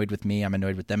they're annoyed with me, I'm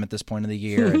annoyed with them at this point of the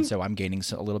year, and so I'm gaining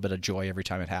a little bit of joy every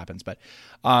time it happens. But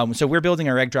so we're building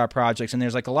our egg drop projects, and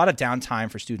there's like a lot of downtime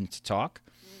for students to talk,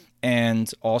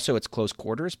 and also it's close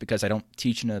quarters because I don't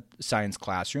teach in a science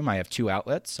classroom. I have two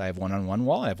outlets. I have one on one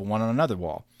wall, I have one on another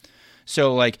wall.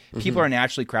 So like people are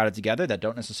naturally crowded together that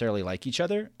don't necessarily like each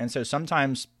other, and so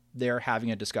sometimes they're having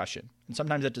a discussion, and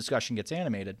sometimes that discussion gets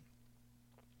animated.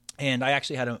 And I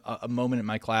actually had a moment in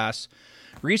my class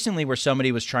recently where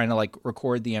somebody was trying to like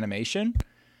record the animation,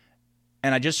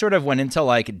 and I just sort of went into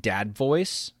like dad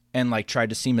voice and like tried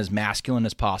to seem as masculine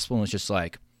as possible, and was just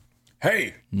like,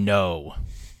 "Hey, no,"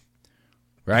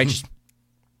 right? just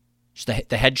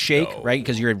the head shake, no. Right?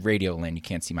 Because you're in radio land, you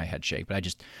can't see my head shake, but I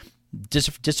just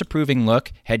disapproving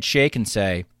look, head shake, and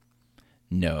say,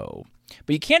 "No."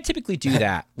 But you can't typically do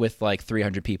that with like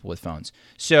 300 people with phones.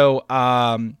 So,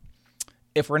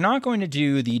 if we're not going to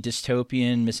do the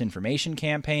dystopian misinformation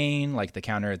campaign, like the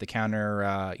counter,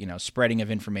 spreading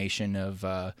of information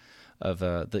of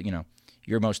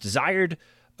your most desired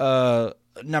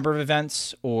number of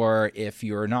events, or if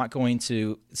you're not going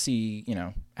to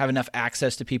have enough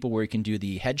access to people where you can do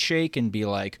the head shake and be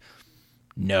like,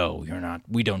 no, you're not,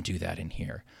 we don't do that in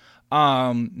here.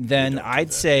 Then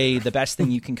I'd say the best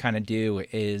thing you can kind of do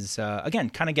is, again,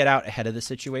 kind of get out ahead of the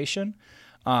situation.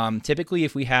 Typically,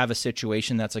 if we have a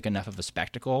situation that's like enough of a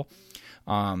spectacle,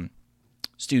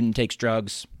 student takes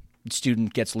drugs,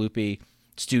 student gets loopy,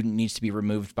 student needs to be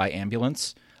removed by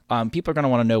ambulance, people are going to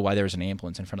want to know why there's an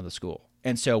ambulance in front of the school.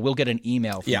 And so we'll get an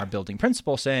email from our building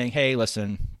principal saying, hey,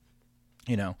 listen,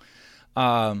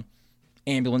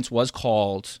 ambulance was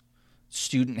called,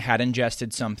 student had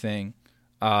ingested something,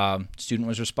 student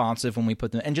was responsive when we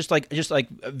put them, and just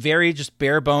very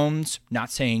bare bones,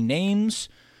 not saying names,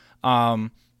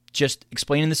 just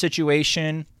explaining the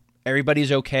situation,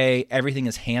 everybody's okay, everything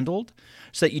is handled,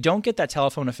 so that you don't get that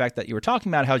telephone effect that you were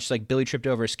talking about, how just like Billy tripped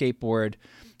over a skateboard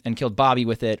and killed Bobby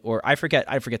with it, or I forget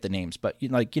the names, but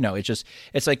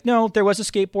it's like, no, there was a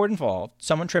skateboard involved,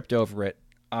 someone tripped over it,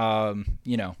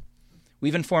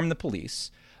 we've informed the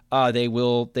police, they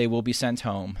will be sent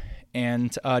home,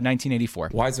 and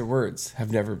 1984. Wiser words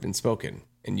have never been spoken,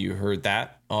 and you heard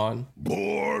that on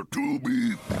Born to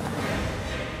be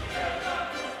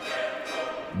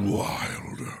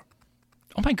Wild.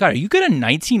 Oh my god, are you good at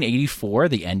 1984,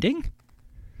 the ending?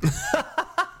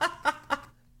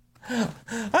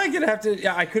 I'm gonna have to.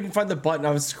 Yeah, I couldn't find the button.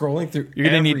 I was scrolling through. You're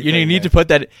gonna need to put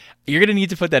that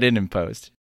in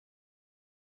post.